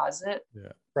NHL has it.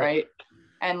 Yeah. Right.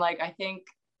 And like, I think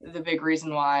the big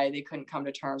reason why they couldn't come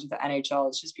to terms with the NHL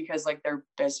is just because like their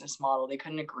business model, they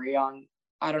couldn't agree on.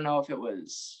 I don't know if it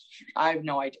was, I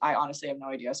honestly have no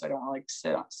idea. So I don't want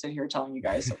to like sit here telling you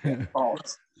guys something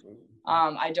false.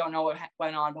 I don't know what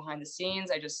went on behind the scenes.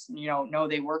 I just, know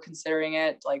they were considering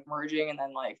it like merging, and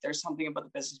then like there's something about the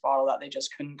business model that they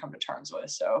just couldn't come to terms with.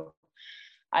 So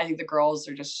I think the girls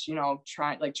are just,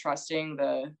 trying, like, trusting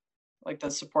the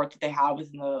support that they have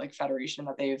within the like federation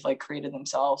that they've like created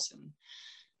themselves, and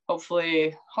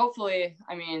hopefully,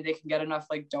 I mean, they can get enough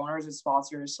like donors and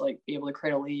sponsors to like be able to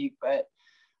create a league. But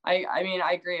I mean,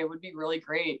 I agree. It would be really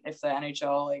great if the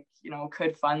NHL, like,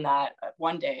 could fund that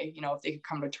one day, if they could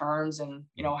come to terms and,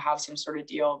 have some sort of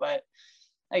deal. But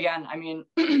again, I mean,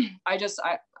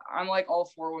 I'm like all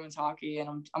for women's hockey,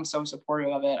 and I'm so supportive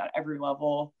of it at every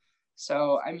level.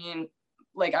 So, I mean,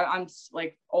 like, I'm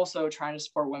like also trying to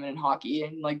support women in hockey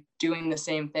and like doing the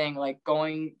same thing, like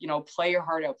going, play your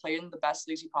heart out, play in the best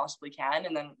leagues you possibly can.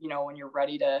 And then, when you're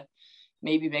ready to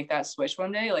maybe make that switch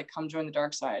one day, like come join the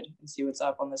dark side and see what's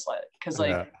up on this side. Cause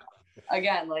like,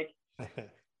 again, like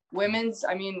women's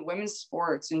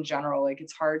sports in general, like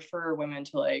it's hard for women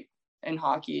to like in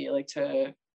hockey, like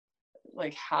to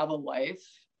like have a life,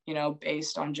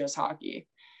 based on just hockey.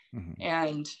 Mm-hmm.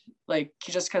 And like,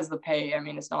 just cause the pay, I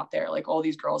mean, it's not there. Like all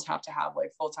these girls have to have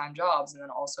like full-time jobs, and then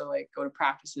also like go to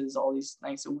practices all these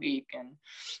nights a week and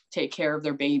take care of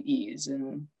their babies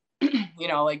and,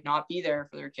 like not be there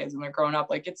for their kids when they're growing up.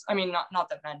 Like it's, I mean, not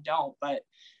that men don't, but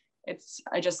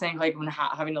I just think like when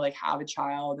having to like have a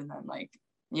child and then like,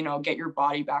 get your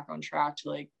body back on track to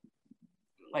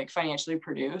like financially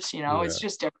produce, it's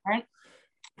just different.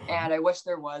 And I wish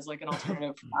there was like an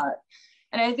alternative for that.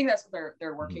 And I think that's what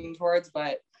they're working towards.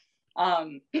 But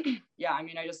yeah, I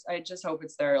mean, I just hope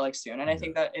it's there like soon. And I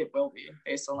think that it will be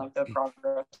based on like the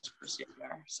progress we're seeing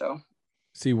there. So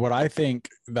see, what I think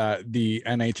that the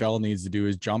NHL needs to do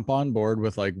is jump on board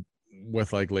with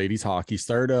ladies hockey,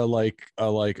 start a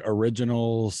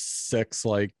original 6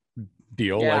 like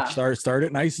deal, like start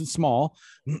it nice and small,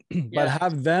 but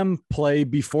have them play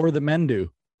before the men do.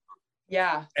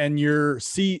 Yeah. And your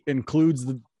seat includes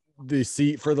the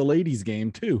seat for the ladies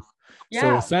game too.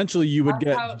 So essentially you would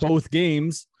get both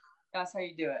games. That's how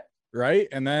you do it. Right.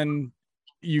 And then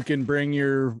you can bring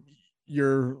your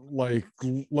like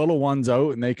little ones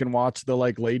out and they can watch the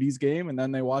like ladies game, and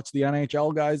then they watch the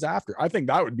NHL guys after. I think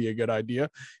that would be a good idea.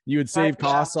 You would save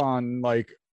costs on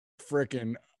like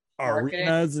freaking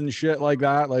arenas and shit like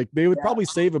that. Like they would probably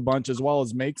save a bunch as well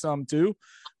as make some too,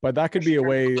 but that could be a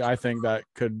way, I think that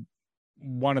could,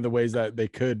 one of the ways that they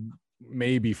could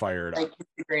maybe fire it up.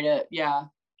 Integrate it. Yeah.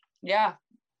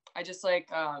 I just like,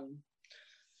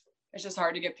 it's just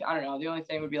hard to get, I don't know. The only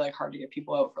thing would be like hard to get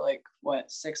people out for like what,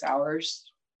 6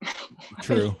 hours.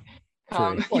 True.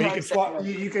 Well,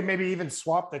 you could maybe even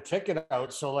swap the ticket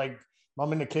out. So like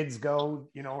mom and the kids go,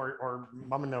 or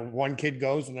mom and the one kid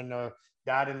goes, and then the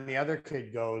dad and the other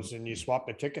kid goes, and you swap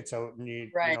the tickets out, and you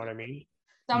know what I mean?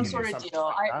 Some sort of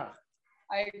deal.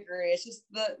 I agree. It's just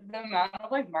the amount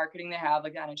of like marketing they have,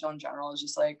 like the NHL in general, is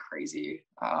just like crazy.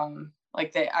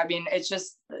 It's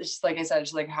just like I said,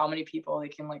 just like how many people they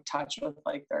can like touch with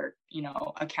like their,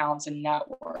 accounts and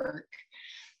network.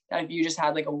 That if you just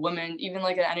had like a woman, even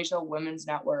like an NHL women's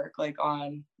network, like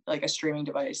on like a streaming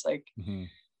device, like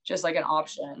just like an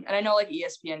option. And I know like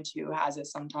ESPN2 has it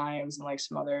sometimes and like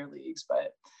some other leagues,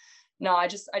 but no, I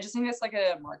just think it's like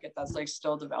a market that's like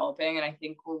still developing. And I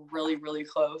think we're really, really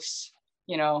close,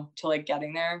 to like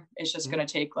getting there. It's just going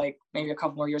to take like maybe a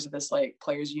couple more years of this like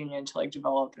players union to like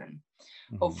develop and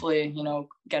hopefully,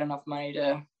 get enough money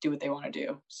to do what they want to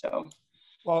do. So,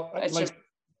 well,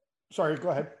 sorry, go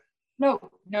ahead. No,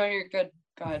 you're good.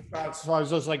 Go ahead. So I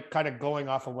was just like kind of going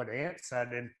off of what Ant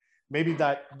said, and maybe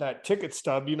that ticket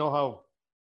stub, how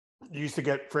you used to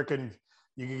get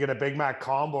you could get a Big Mac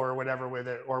combo or whatever with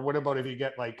it. Or what about if you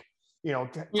get like,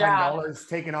 $10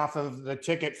 taken off of the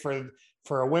ticket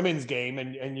for a women's game,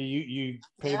 and you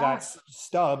pay that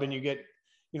stub and you get,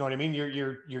 you know what I mean?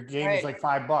 Your game is like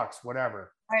 $5,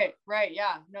 whatever. Right.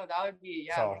 Yeah. No, that would be,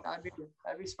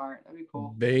 that'd be smart. That'd be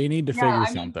cool. They need to figure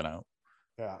something out.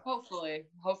 Yeah. Hopefully.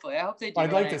 I hope they do.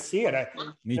 I'd like to see it.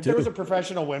 If there was a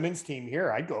professional women's team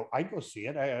here, I'd go see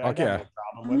it. I'd have no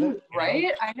problem with it.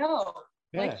 Right? I know.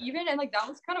 Yeah. Like even, and like that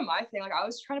was kind of my thing. Like I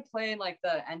was trying to play in like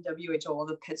the NWHL,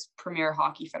 the Pitt's Premier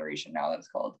Hockey Federation now that's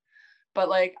called. But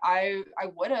like I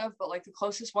would have, but like the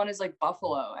closest one is like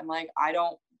Buffalo, and like I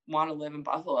don't want to live in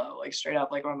Buffalo, like straight up.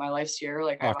 Like when my life's here,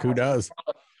 like who does?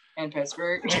 in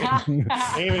Pittsburgh. Ain't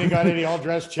even got any all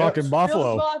dressed chips. Fucking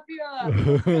Buffalo.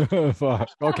 Fuck.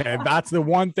 Okay, that's the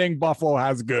one thing Buffalo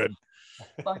has good.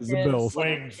 Is the Bills.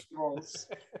 Wings.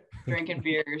 Drinking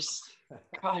beers.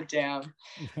 God damn.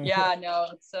 Yeah, no,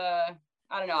 it's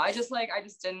I don't know. I just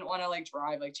didn't want to like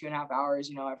drive like 2.5 hours,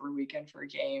 you know, every weekend for a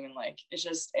game. And like,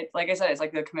 it's like I said, it's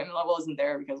like the commitment level isn't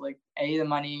there because like the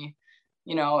money,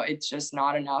 you know, it's just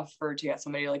not enough to get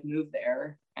somebody to like move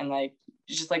there and like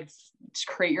just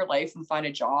create your life and find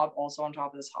a job also on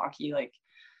top of this hockey. Like,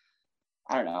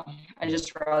 I don't know. I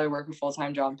just rather work a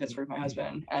full-time job in Pittsburgh with my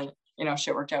husband, and you know,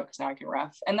 shit worked out because now I can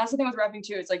ref. And that's the thing with refing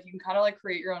too. It's like you can kind of like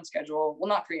create your own schedule. Well,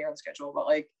 not create your own schedule, but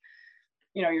like,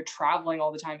 you know, you're traveling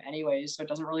all the time anyways, so it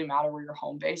doesn't really matter where your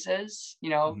home base is. You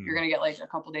know, you're gonna get like a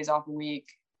couple days off a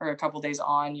week or a couple days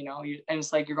on, you know, and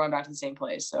it's like you're going back to the same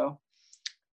place. So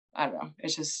I don't know.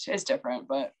 It's different,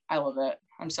 but I love it.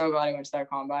 I'm so glad I went to that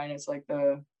combine. It's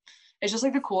just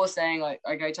like the coolest thing. Like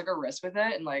I took a risk with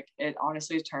it, and like it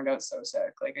honestly turned out so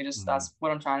sick. Like that's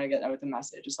what I'm trying to get out with the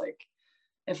message. It's like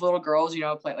if little girls, you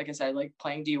know, play, like I said, like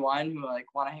playing D1 who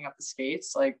like want to hang up the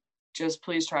skates, like just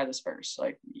please try this first.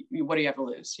 Like, what do you have to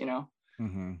lose, you know?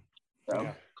 So.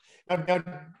 Yeah. Now,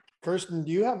 Kirsten,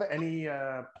 do you have any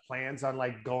plans on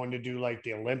like going to do like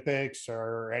the Olympics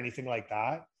or anything like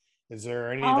that? Is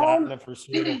there any of that in the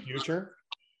foreseeable future?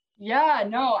 Yeah,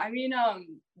 no, I mean,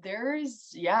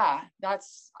 that's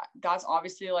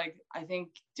obviously like, I think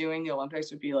doing the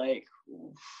Olympics would be like,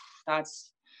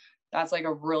 that's like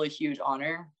a really huge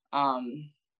honor.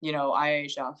 You know,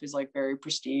 IHF is like very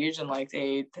prestige, and like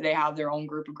they have their own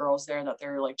group of girls there that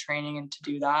they're like training and to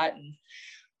do that. And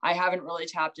I haven't really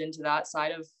tapped into that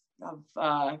side of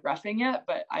reffing yet,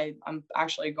 but I'm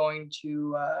actually going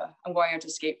to I'm going out to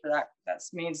skate for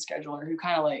that's main scheduler who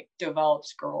kind of like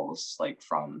develops girls like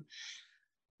from,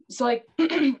 so like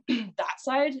that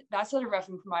side of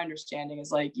reffing from my understanding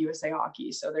is like USA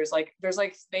Hockey. So there's like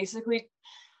basically,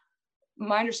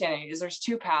 my understanding is there's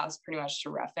two paths pretty much to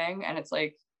reffing, and it's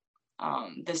like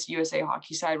this USA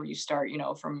Hockey side where you start, you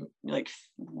know, from like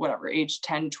whatever age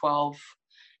 10, 12,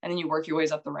 and then you work your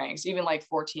ways up the ranks, even like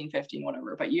 14, 15,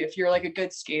 whatever. But if you're like a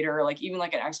good skater, like even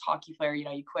like an ex-hockey player, you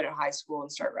know, you quit at high school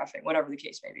and start reffing, whatever the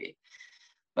case may be.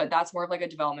 But that's more of like a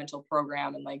developmental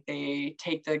program, and like they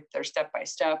take their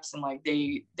step-by-steps, and like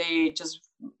they just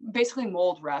basically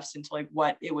mold refs into like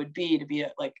what it would be to be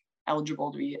like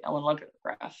eligible to be an Olympic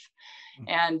ref.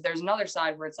 And there's another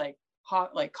side where it's like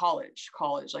college,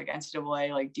 like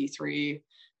NCAA, like D3,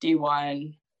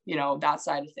 D1, you know, that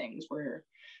side of things where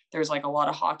there's like a lot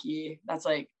of hockey. That's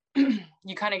like,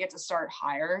 you kind of get to start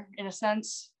higher in a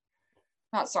sense,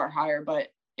 not start higher, but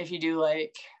if you do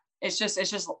like, it's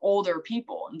just older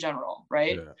people in general.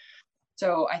 Right. Yeah.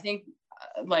 So I think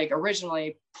like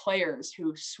originally players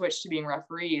who switched to being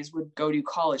referees would go do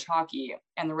college hockey,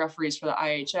 and the referees for the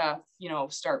IHF, you know,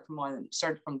 start from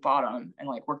the bottom and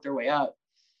like work their way up.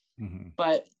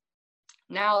 But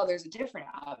now there's a different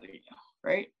avenue,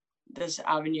 right? This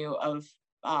avenue of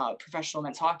professional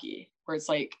men's hockey, where it's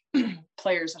like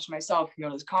players such as myself can go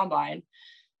to this combine,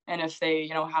 and if they,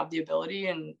 you know, have the ability,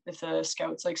 and if the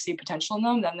scouts like see potential in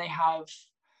them, then they have,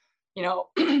 you know,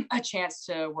 a chance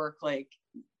to work like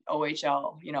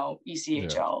OHL, you know,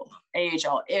 ECHL,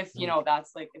 AHL, if, you know,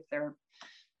 that's like, if they're,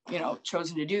 you know,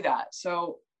 chosen to do that.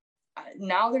 So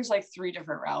now there's like 3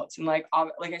 different routes. And like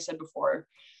I said before,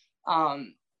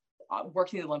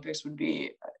 working the Olympics would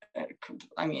be,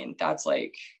 I mean, that's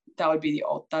like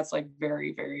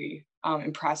very, very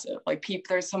impressive. Like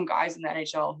there's some guys in the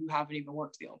NHL who haven't even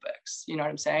worked the Olympics, you know what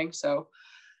I'm saying? So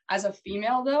as a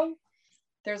female though,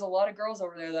 there's a lot of girls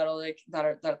over there that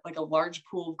are like a large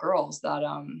pool of girls that,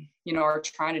 you know, are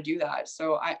trying to do that.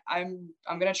 So I'm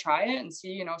going to try it and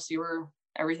see where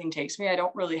everything takes me. I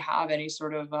don't really have any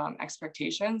sort of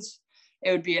expectations.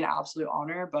 It would be an absolute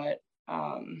honor, but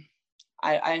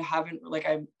I haven't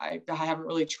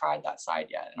really tried that side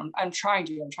yet. And I'm trying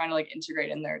to like integrate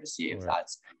in there to see if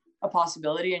that's a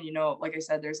possibility. And, you know, like I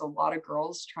said, there's a lot of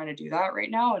girls trying to do that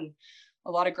right now. And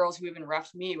a lot of girls who even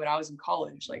refed me when I was in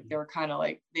college, like they were kind of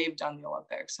like, they've done the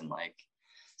Olympics, and like,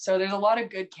 so there's a lot of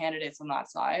good candidates on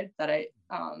that side that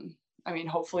I mean,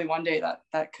 hopefully one day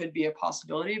that could be a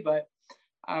possibility, but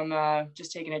I'm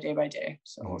just taking it day by day.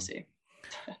 So we'll see.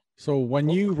 So when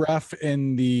you ref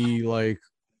in the like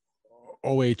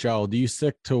OHL, do you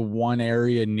stick to one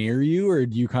area near you, or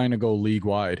do you kind of go league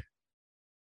wide?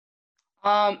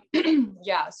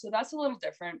 Yeah, so that's a little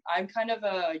different. I'm kind of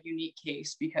a unique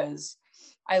case because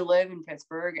I live in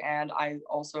Pittsburgh and I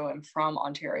also am from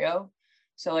Ontario.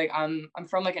 So like I'm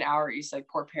from like an hour east, like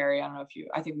Port Perry. I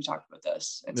think we talked about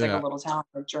this. It's like a little town,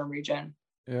 like Durham region.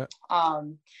 Yeah.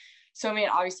 So, I mean,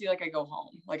 obviously, like I go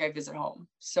home, like I visit home.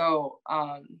 So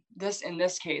in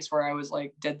this case where I was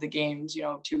like, did the games,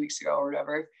 2 weeks ago or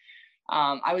whatever,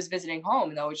 I was visiting home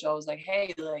and the OHL was like,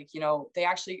 hey, like, they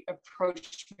actually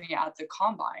approached me at the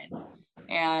combine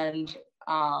and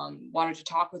wanted to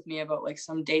talk with me about like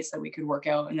some dates that we could work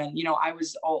out. And then, I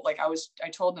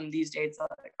told them these dates that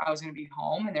like, I was going to be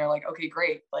home, and they're like, okay,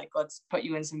 great. Like, let's put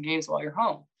you in some games while you're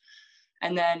home.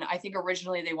 And then I think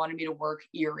originally they wanted me to work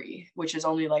Erie, which is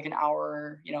only like an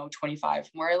hour, 25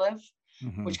 from where I live,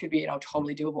 which could be,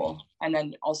 totally doable. And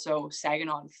then also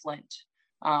Saginaw and Flint.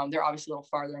 They're obviously a little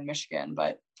farther in Michigan,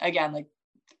 but again, like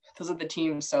those are the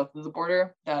teams south of the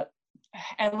border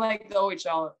and like the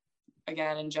OHL,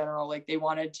 again, in general, like they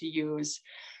wanted to use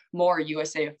more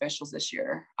USA officials this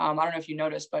year. I don't know if you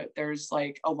noticed, but there's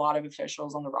like a lot of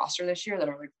officials on the roster this year that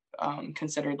are like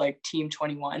considered like Team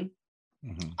 21.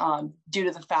 Due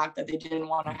to the fact that they didn't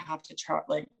want to have to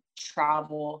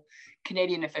travel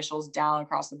Canadian officials down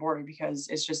across the border, because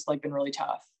it's just like been really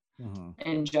tough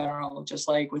in general, just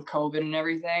like with COVID and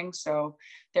everything. So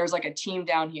there's like a team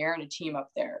down here and a team up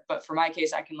there. But for my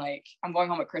case, I can I'm going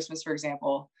home at Christmas, for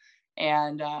example,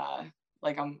 and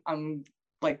like I'm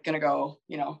like gonna go,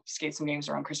 skate some games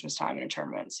around Christmas time in a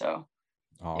tournament. So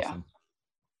awesome.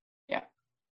 Yeah.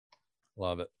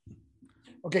 Love it.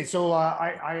 Okay, so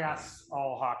I asked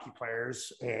all hockey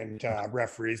players and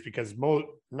referees, because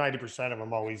 90% of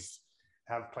them always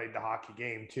have played the hockey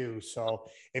game too. So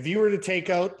if you were to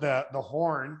take out the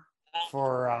horn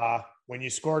for when you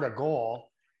scored a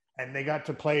goal and they got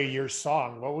to play your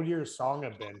song, what would your song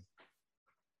have been?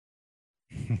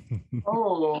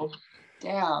 Oh,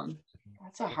 damn.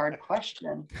 That's a hard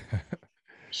question.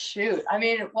 Shoot. I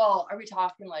mean, well, are we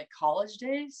talking like college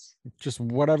days? Just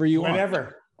whatever you want.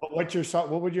 Whenever. What's your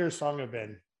song? What would your song have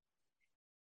been?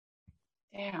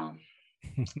 Damn.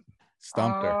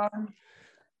 Stumped her.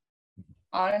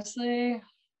 Honestly,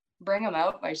 Bring 'Em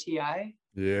Out by T.I.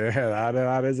 Yeah,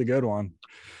 that is a good one.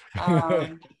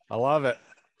 I love it.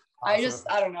 Awesome.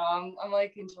 I don't know. I'm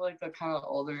like into like the kind of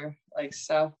older like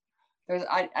stuff.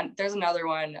 There's another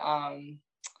one.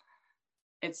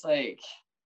 It's like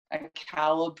a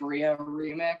Calabria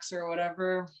remix or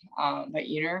whatever, by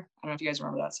Eater. I don't know if you guys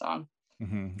remember that song.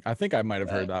 I think I might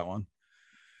have heard that one.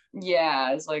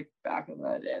 Yeah, it's like back in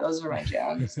the day. Those are my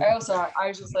jams. I was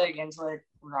just like into like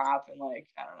rap and like,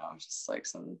 I don't know, just like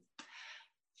some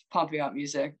pumping up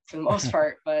music for the most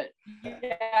part. But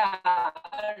yeah, I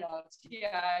don't know.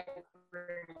 T.I.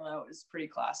 was pretty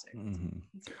classic.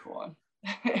 It's a cool one.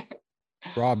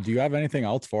 Rob, do you have anything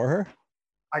else for her?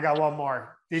 I got one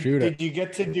more. Did you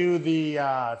get to do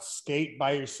the skate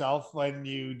by yourself when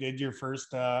you did your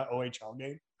first OHL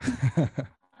game?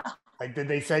 Like, did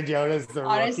they send you out as the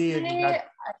Honestly, rookie? And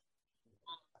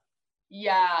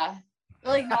yeah,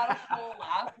 like not a full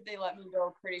lap, but they let me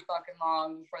go pretty fucking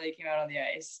long before they came out on the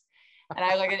ice. And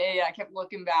I like an idiot. I kept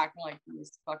looking back. I'm like,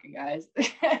 these fucking guys.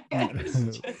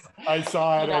 I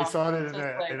saw it. I saw it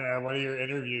in one of your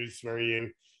interviews where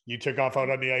you took off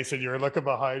out on the ice and you were looking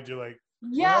behind you like,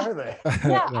 yeah, where are they?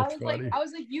 Yeah, I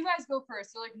was like, you guys go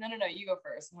first. They're like, no, you go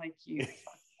first. I'm like, you guys.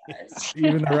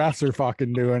 Even the refs are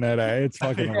fucking doing it. It's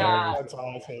fucking hilarious. That's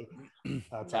awesome.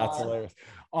 That's hilarious.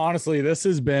 Honestly, this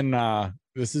has been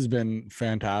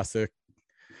fantastic.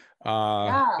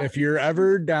 If you're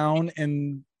ever down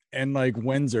in like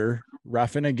Windsor,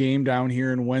 reffing a game down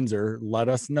here in Windsor, let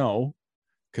us know,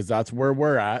 because that's where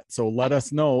we're at. So let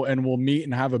us know and we'll meet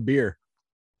and have a beer.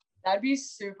 That'd be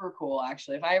super cool,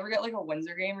 actually. If I ever get like a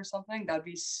Windsor game or something, that'd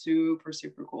be super,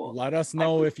 super cool. Let us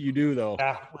know if you do, though.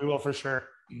 Yeah, we will for sure.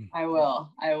 I will.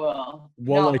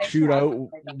 We'll shoot out,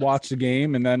 watch the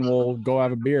game, and then we'll go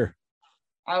have a beer.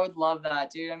 I would love that,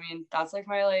 dude. I mean, that's like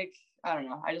my I don't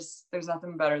know. There's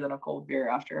nothing better than a cold beer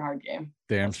after a hard game.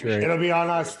 Damn straight. It'll be on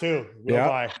us too. We'll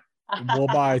buy. We'll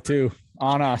buy too.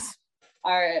 On us.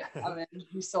 All right. I'm in.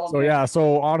 You sold me. Yeah.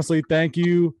 So honestly, thank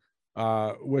you.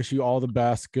 Wish you all the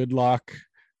best. Good luck.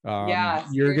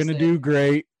 You're gonna do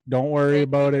great. Don't worry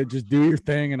about it. Just do your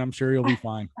thing, and I'm sure you'll be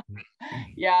fine.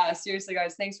 Yeah, seriously,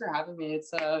 guys. Thanks for having me.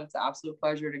 It's an absolute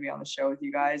pleasure to be on the show with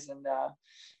you guys, and I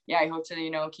hope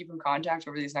to keep in contact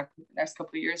over these next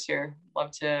couple of years here.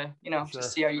 Love to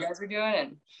just see how you guys are doing,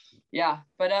 and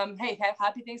But hey,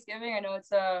 happy Thanksgiving. I know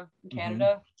it's in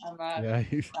Canada. I'm not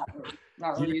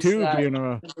really used to that. Right.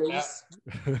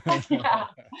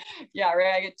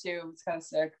 I get two. It's kind of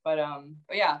sick, but hope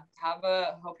you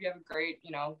have a great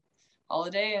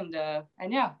holiday, and I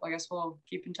guess we'll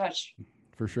keep in touch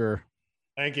for sure.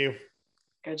 Thank you.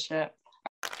 Good shit.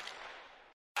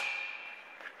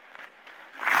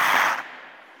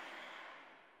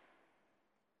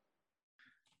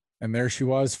 And there she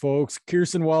was, folks.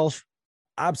 Kirsten Welsh,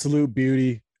 absolute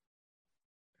beauty.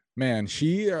 Man,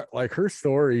 she like her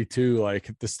story too, like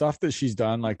the stuff that she's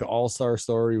done, like the all-star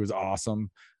story was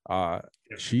awesome. I'm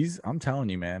telling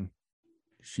you, man,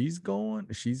 she's gonna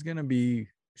do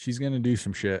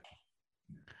some shit.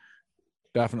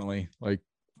 Definitely. Like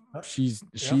she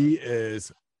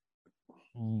is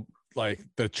like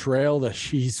the trail that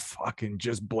she's fucking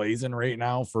just blazing right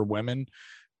now for women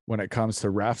when it comes to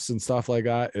refs and stuff like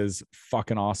that is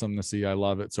fucking awesome to see. I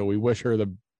love it. So we wish her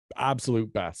the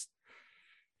absolute best.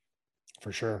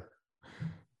 For sure.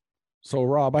 So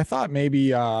Rob, I thought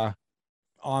maybe on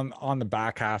the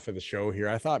back half of the show here,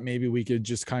 I thought maybe we could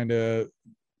just kind of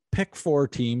pick 4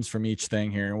 teams from each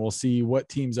thing here, and we'll see what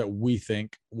teams that we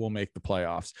think will make the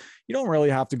playoffs. You don't really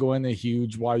have to go in the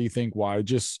huge why you think why,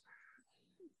 just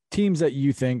teams that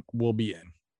you think will be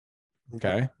in.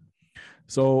 Okay.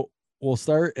 So we'll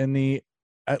start in the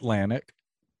Atlantic.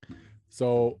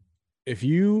 So if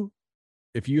you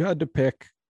had to pick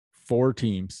 4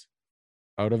 teams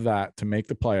out of that to make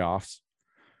the playoffs,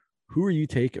 who are you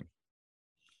taking?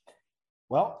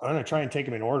 Well, I'm going to try and take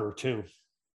them in order too.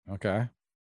 Okay.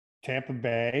 Tampa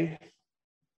Bay,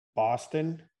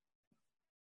 Boston,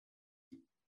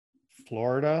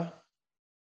 Florida,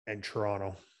 and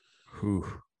Toronto. Whew.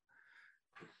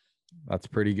 That's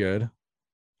pretty good.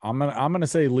 I'm gonna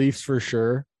say Leafs for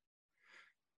sure.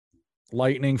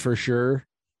 Lightning for sure.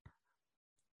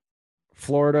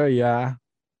 Florida, yeah.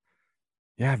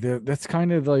 Yeah, that's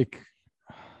kind of like,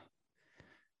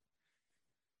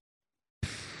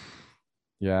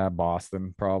 yeah,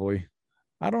 Boston probably.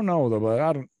 I don't know though, but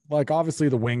I don't like, obviously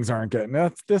the Wings aren't getting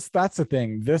that's the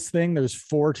thing. This thing, there's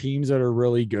 4 teams that are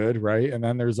really good, right? And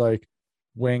then there's like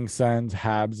Wings, Sens,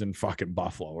 Habs, and fucking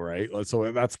Buffalo, right?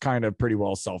 So that's kind of pretty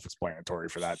well self-explanatory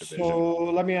for that division.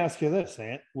 So let me ask you this,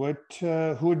 Ant.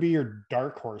 Who would be your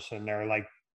dark horse in there? Like,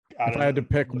 if I had to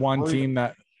pick one team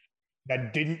that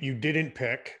you didn't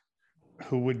pick,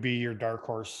 who would be your dark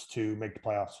horse to make the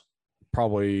playoffs?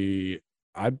 Probably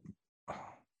I'd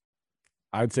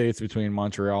say it's between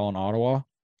Montreal and Ottawa.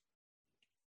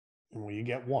 Well, you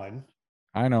get one.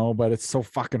 I know, but it's so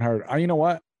fucking hard. You know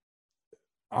what?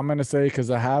 I'm going to say, because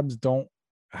the Habs don't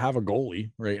have a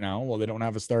goalie right now. Well, they don't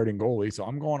have a starting goalie, so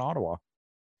I'm going Ottawa.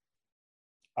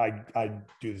 I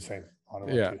do the same.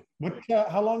 Ottawa yeah. Too. What?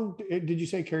 How long did you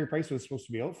say Carey Price was supposed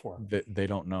to be out for? They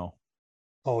don't know.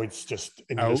 Oh, it's just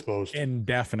undisclosed.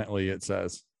 Indefinitely, it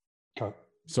says. Okay.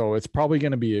 So it's probably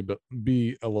going to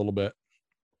be a little bit.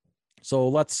 So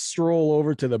let's stroll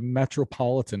over to the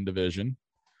Metropolitan Division.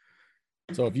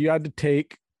 So if you had to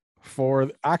take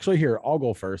here, I'll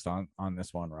go first on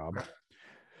this one, Rob.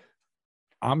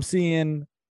 I'm seeing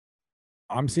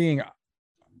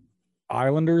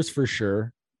Islanders for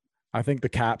sure. I think the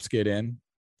Caps get in.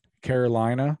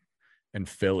 Carolina and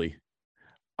Philly.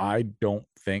 I don't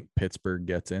think Pittsburgh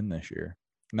gets in this year.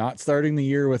 Not starting the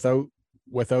year without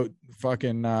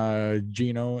fucking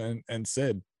Gino and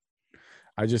Sid.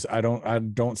 I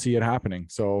don't see it happening.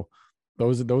 So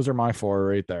those are my 4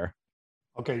 right there.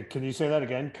 Okay, can you say that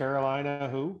again? Carolina,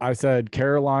 who? I said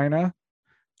Carolina,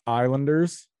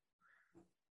 Islanders,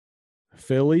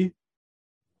 Philly,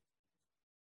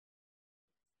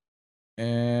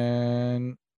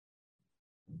 and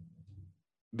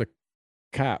the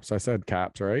Caps. I said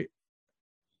Caps, right?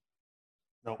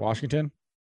 No. Washington.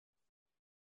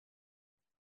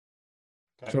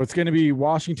 Okay. So it's going to be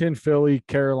Washington, Philly,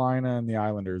 Carolina, and the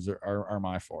Islanders are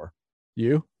my 4.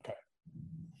 You? Okay.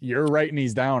 You're writing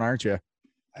these down, aren't you?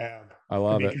 I am. I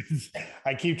love it.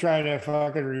 I keep trying to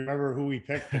fucking remember who we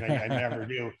picked, and I never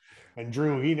do. And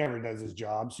Drew, he never does his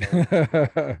job.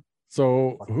 So,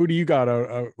 so who do you got out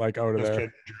of there?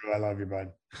 Kidding, Drew, I love you,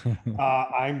 bud.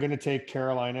 I'm going to take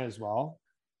Carolina as well.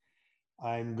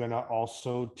 I'm going to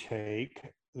also take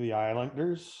the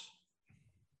Islanders.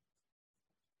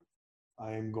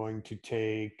 I am going to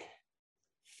take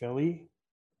Philly.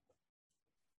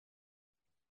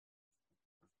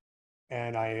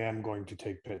 And I am going to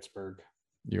take Pittsburgh.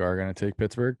 You are going to take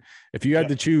Pittsburgh? If you had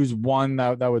to choose one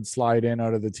that would slide in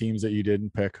out of the teams that you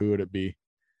didn't pick, who would it be?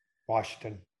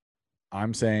 Washington.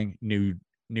 I'm saying New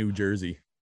Jersey.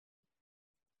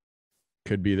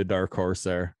 Could be the dark horse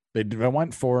there. They're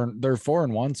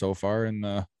 4-1 so far in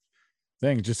the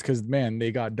thing, just because, man,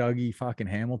 they got Dougie fucking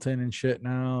Hamilton and shit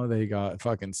now. They got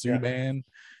fucking Subban.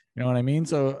 You know what I mean?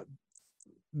 So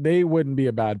they wouldn't be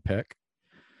a bad pick.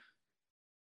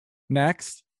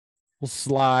 Next, we'll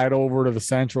slide over to the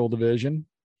Central Division.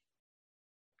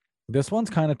 This one's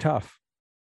kind of tough,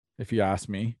 if you ask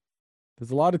me.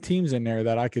 There's a lot of teams in there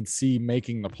that I could see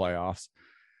making the playoffs.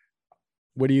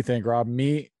 What do you think, Rob?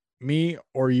 Me me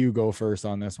or you go first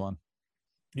on this one?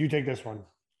 You take this one.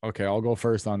 Okay, I'll go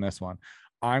first on this one.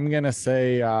 I'm going to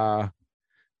say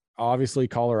obviously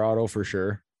Colorado for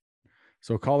sure.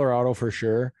 So Colorado for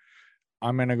sure.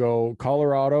 I'm going to go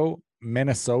Colorado.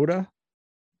 Minnesota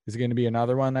is going to be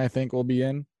another one I think will be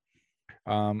in.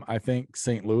 I think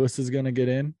St. Louis is going to get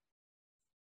in.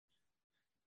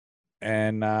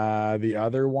 And the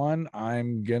other one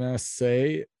I'm going to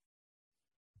say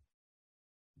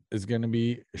is going to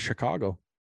be Chicago.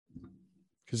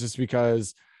 Just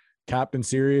because Captain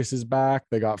Sirius is back.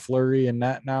 They got Fleury and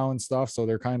net now and stuff. So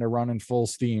they're kind of running full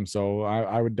steam. So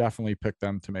I would definitely pick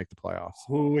them to make the playoffs.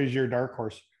 Who is your dark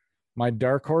horse? My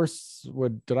dark horse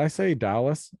did I say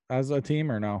Dallas as a team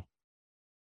or no?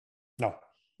 No.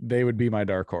 They would be my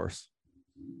dark horse.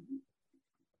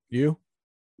 You?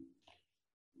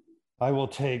 I will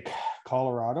take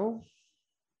Colorado.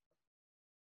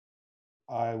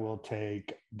 I will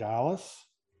take Dallas.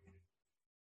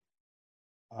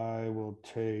 I will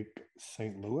take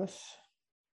St. Louis.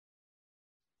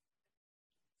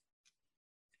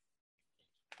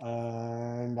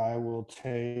 And I will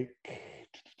take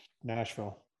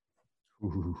Nashville.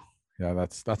 Ooh, yeah,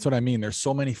 that's what I mean. There's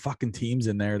so many fucking teams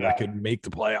in there that could make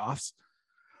the playoffs.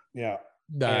 Yeah.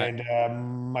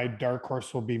 And my dark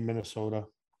horse will be Minnesota.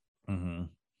 Mm-hmm.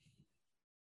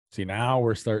 See, now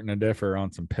we're starting to differ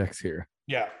on some picks here.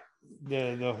 Yeah.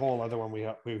 The whole other one we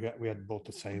had both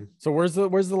the same. So where's the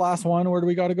last one? Where do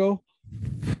we got to go?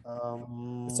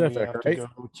 Pacific, right? To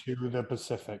go to the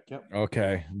Pacific. Yep.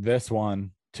 Okay, this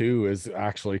one too is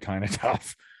actually kind of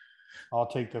tough. I'll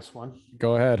take this one.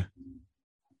 Go ahead.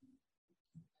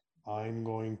 I'm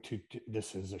going to.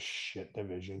 This is a shit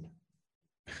division.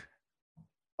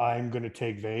 I'm going to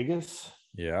take Vegas.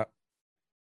 Yeah.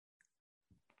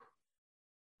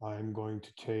 I'm going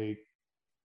to take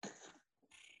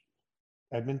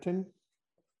Edmonton.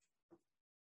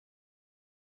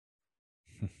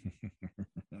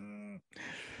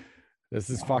 This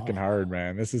is fucking hard,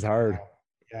 man. This is hard.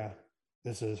 Yeah,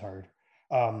 this is hard.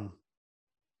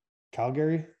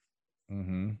 Calgary.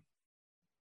 Mm-hmm.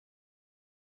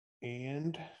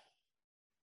 And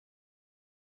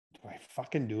do I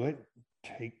fucking do it?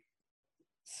 Take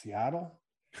Seattle.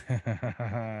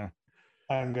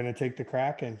 I'm gonna take the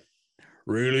Kraken.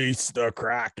 Release the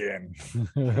Kraken.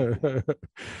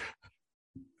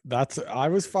 I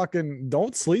was fucking,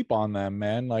 don't sleep on them,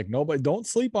 man. Like nobody, don't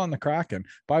sleep on the Kraken.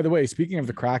 By the way, speaking of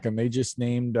the Kraken, they just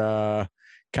named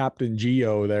Captain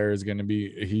Geo there is going to be,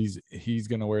 he's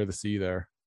going to wear the C there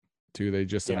too. They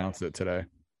just announced it today.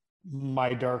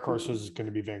 My dark horse is going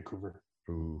to be Vancouver.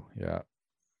 Ooh, yeah.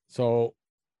 So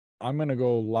I'm going to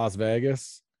go Las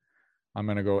Vegas. I'm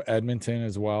going to go Edmonton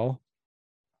as well.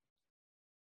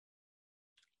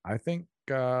 I think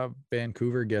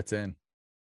Vancouver gets in.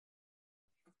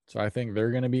 So I think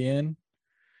they're going to be in.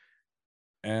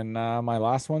 And my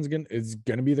last one's is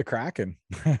going to be the Kraken.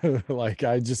 Like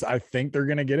I think they're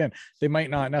going to get in. They might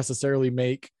not necessarily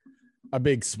make a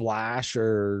big splash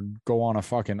or go on a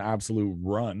fucking absolute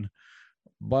run,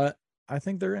 but I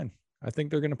think they're in. I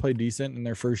think they're going to play decent in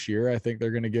their first year. I think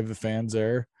they're going to give the fans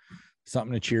there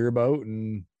something to cheer about.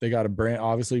 And they got a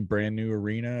brand new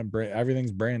arena.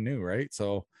 Everything's brand new, right?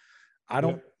 So I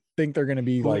don't think they're going to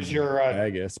be like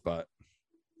Vegas, but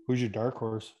who's your dark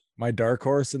horse? My dark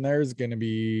horse in there is going to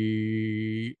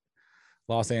be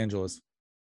Los Angeles.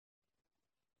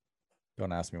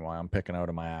 Don't ask me why. I'm picking out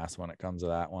of my ass when it comes to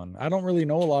that one. I don't really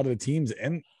know a lot of the teams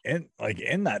in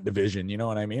that division. You know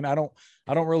what I mean? I don't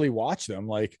really watch them.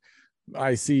 Like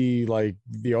I see like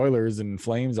the Oilers and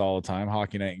Flames all the time,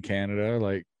 Hockey Night in Canada,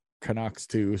 like Canucks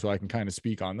too. So I can kind of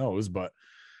speak on those, but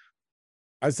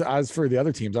as for the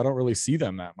other teams, I don't really see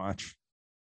them that much.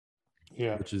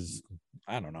 Yeah. Which is,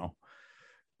 I don't know.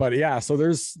 But yeah,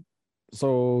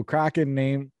 so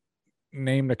Kraken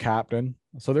named a captain.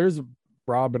 So there's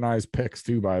Rob and I's picks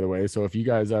too, by the way. So if you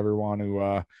guys ever want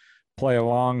to play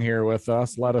along here with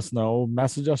us, let us know.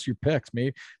 Message us your picks.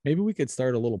 Maybe we could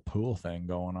start a little pool thing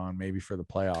going on, maybe for the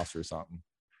playoffs or something.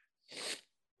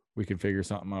 We could figure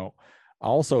something out.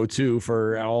 Also, too,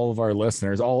 for all of our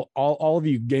listeners, all of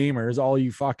you gamers, all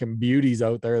you fucking beauties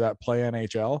out there that play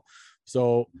NHL.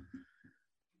 So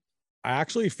I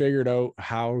actually figured out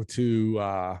how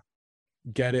to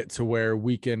get it to where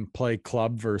we can play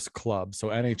club versus club. So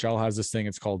NHL has this thing,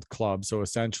 it's called club. So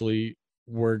essentially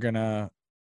we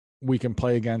can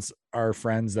play against our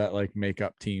friends that like make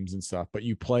up teams and stuff, but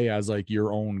you play as like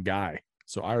your own guy.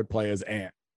 So I would play as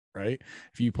Ant, right?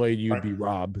 If you played, you'd be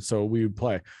Rob. So we would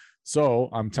play. So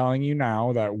I'm telling you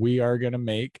now that we are going to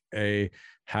make a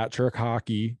Hat Trick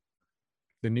Hockey.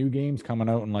 The new game's coming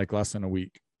out in like less than a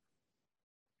week.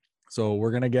 So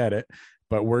we're going to get it,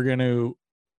 but we're going to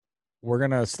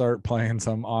start playing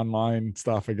some online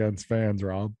stuff against fans,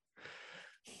 Rob.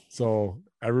 So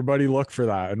everybody look for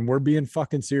that. And we're being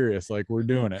fucking serious. Like, we're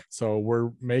doing it. So we're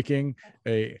making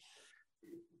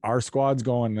our squad's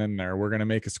going in there. We're going to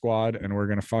make a squad and we're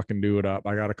going to fucking do it up.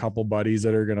 I got a couple buddies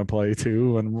that are going to play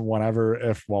too. And whenever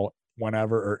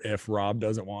or if Rob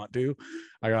doesn't want to,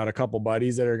 I got a couple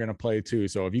buddies that are going to play too.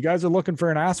 So if you guys are looking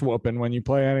for an ass whooping when you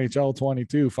play NHL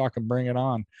 22, fucking bring it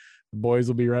on. The boys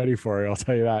will be ready for it. I'll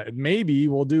tell you that. And maybe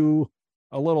we'll do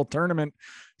a little tournament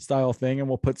style thing and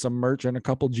we'll put some merch and a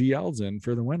couple GLs in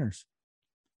for the winners.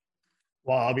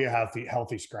 Well, I'll be a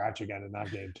healthy scratch again in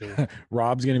that game too.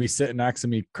 Rob's going to be sitting next to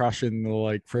me crushing the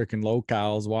like freaking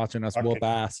locals, watching us whoop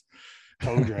ass.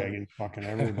 Toe dragging fucking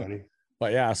everybody.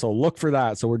 But yeah, so look for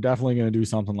that. So we're definitely going to do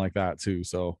something like that too.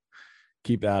 So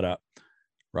keep that up.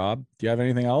 Rob, do you have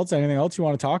anything else? Anything else you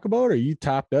want to talk about? Or are you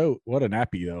tapped out? What an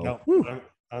epi though. No,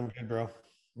 I'm good, bro.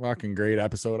 Fucking great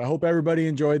episode. I hope everybody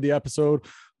enjoyed the episode.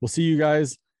 We'll see you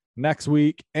guys next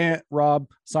week. And Rob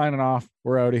signing off.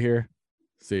 We're out of here.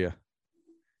 See ya.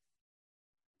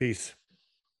 Peace.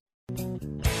 Yeah,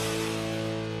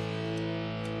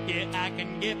 I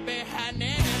can get behind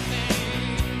it.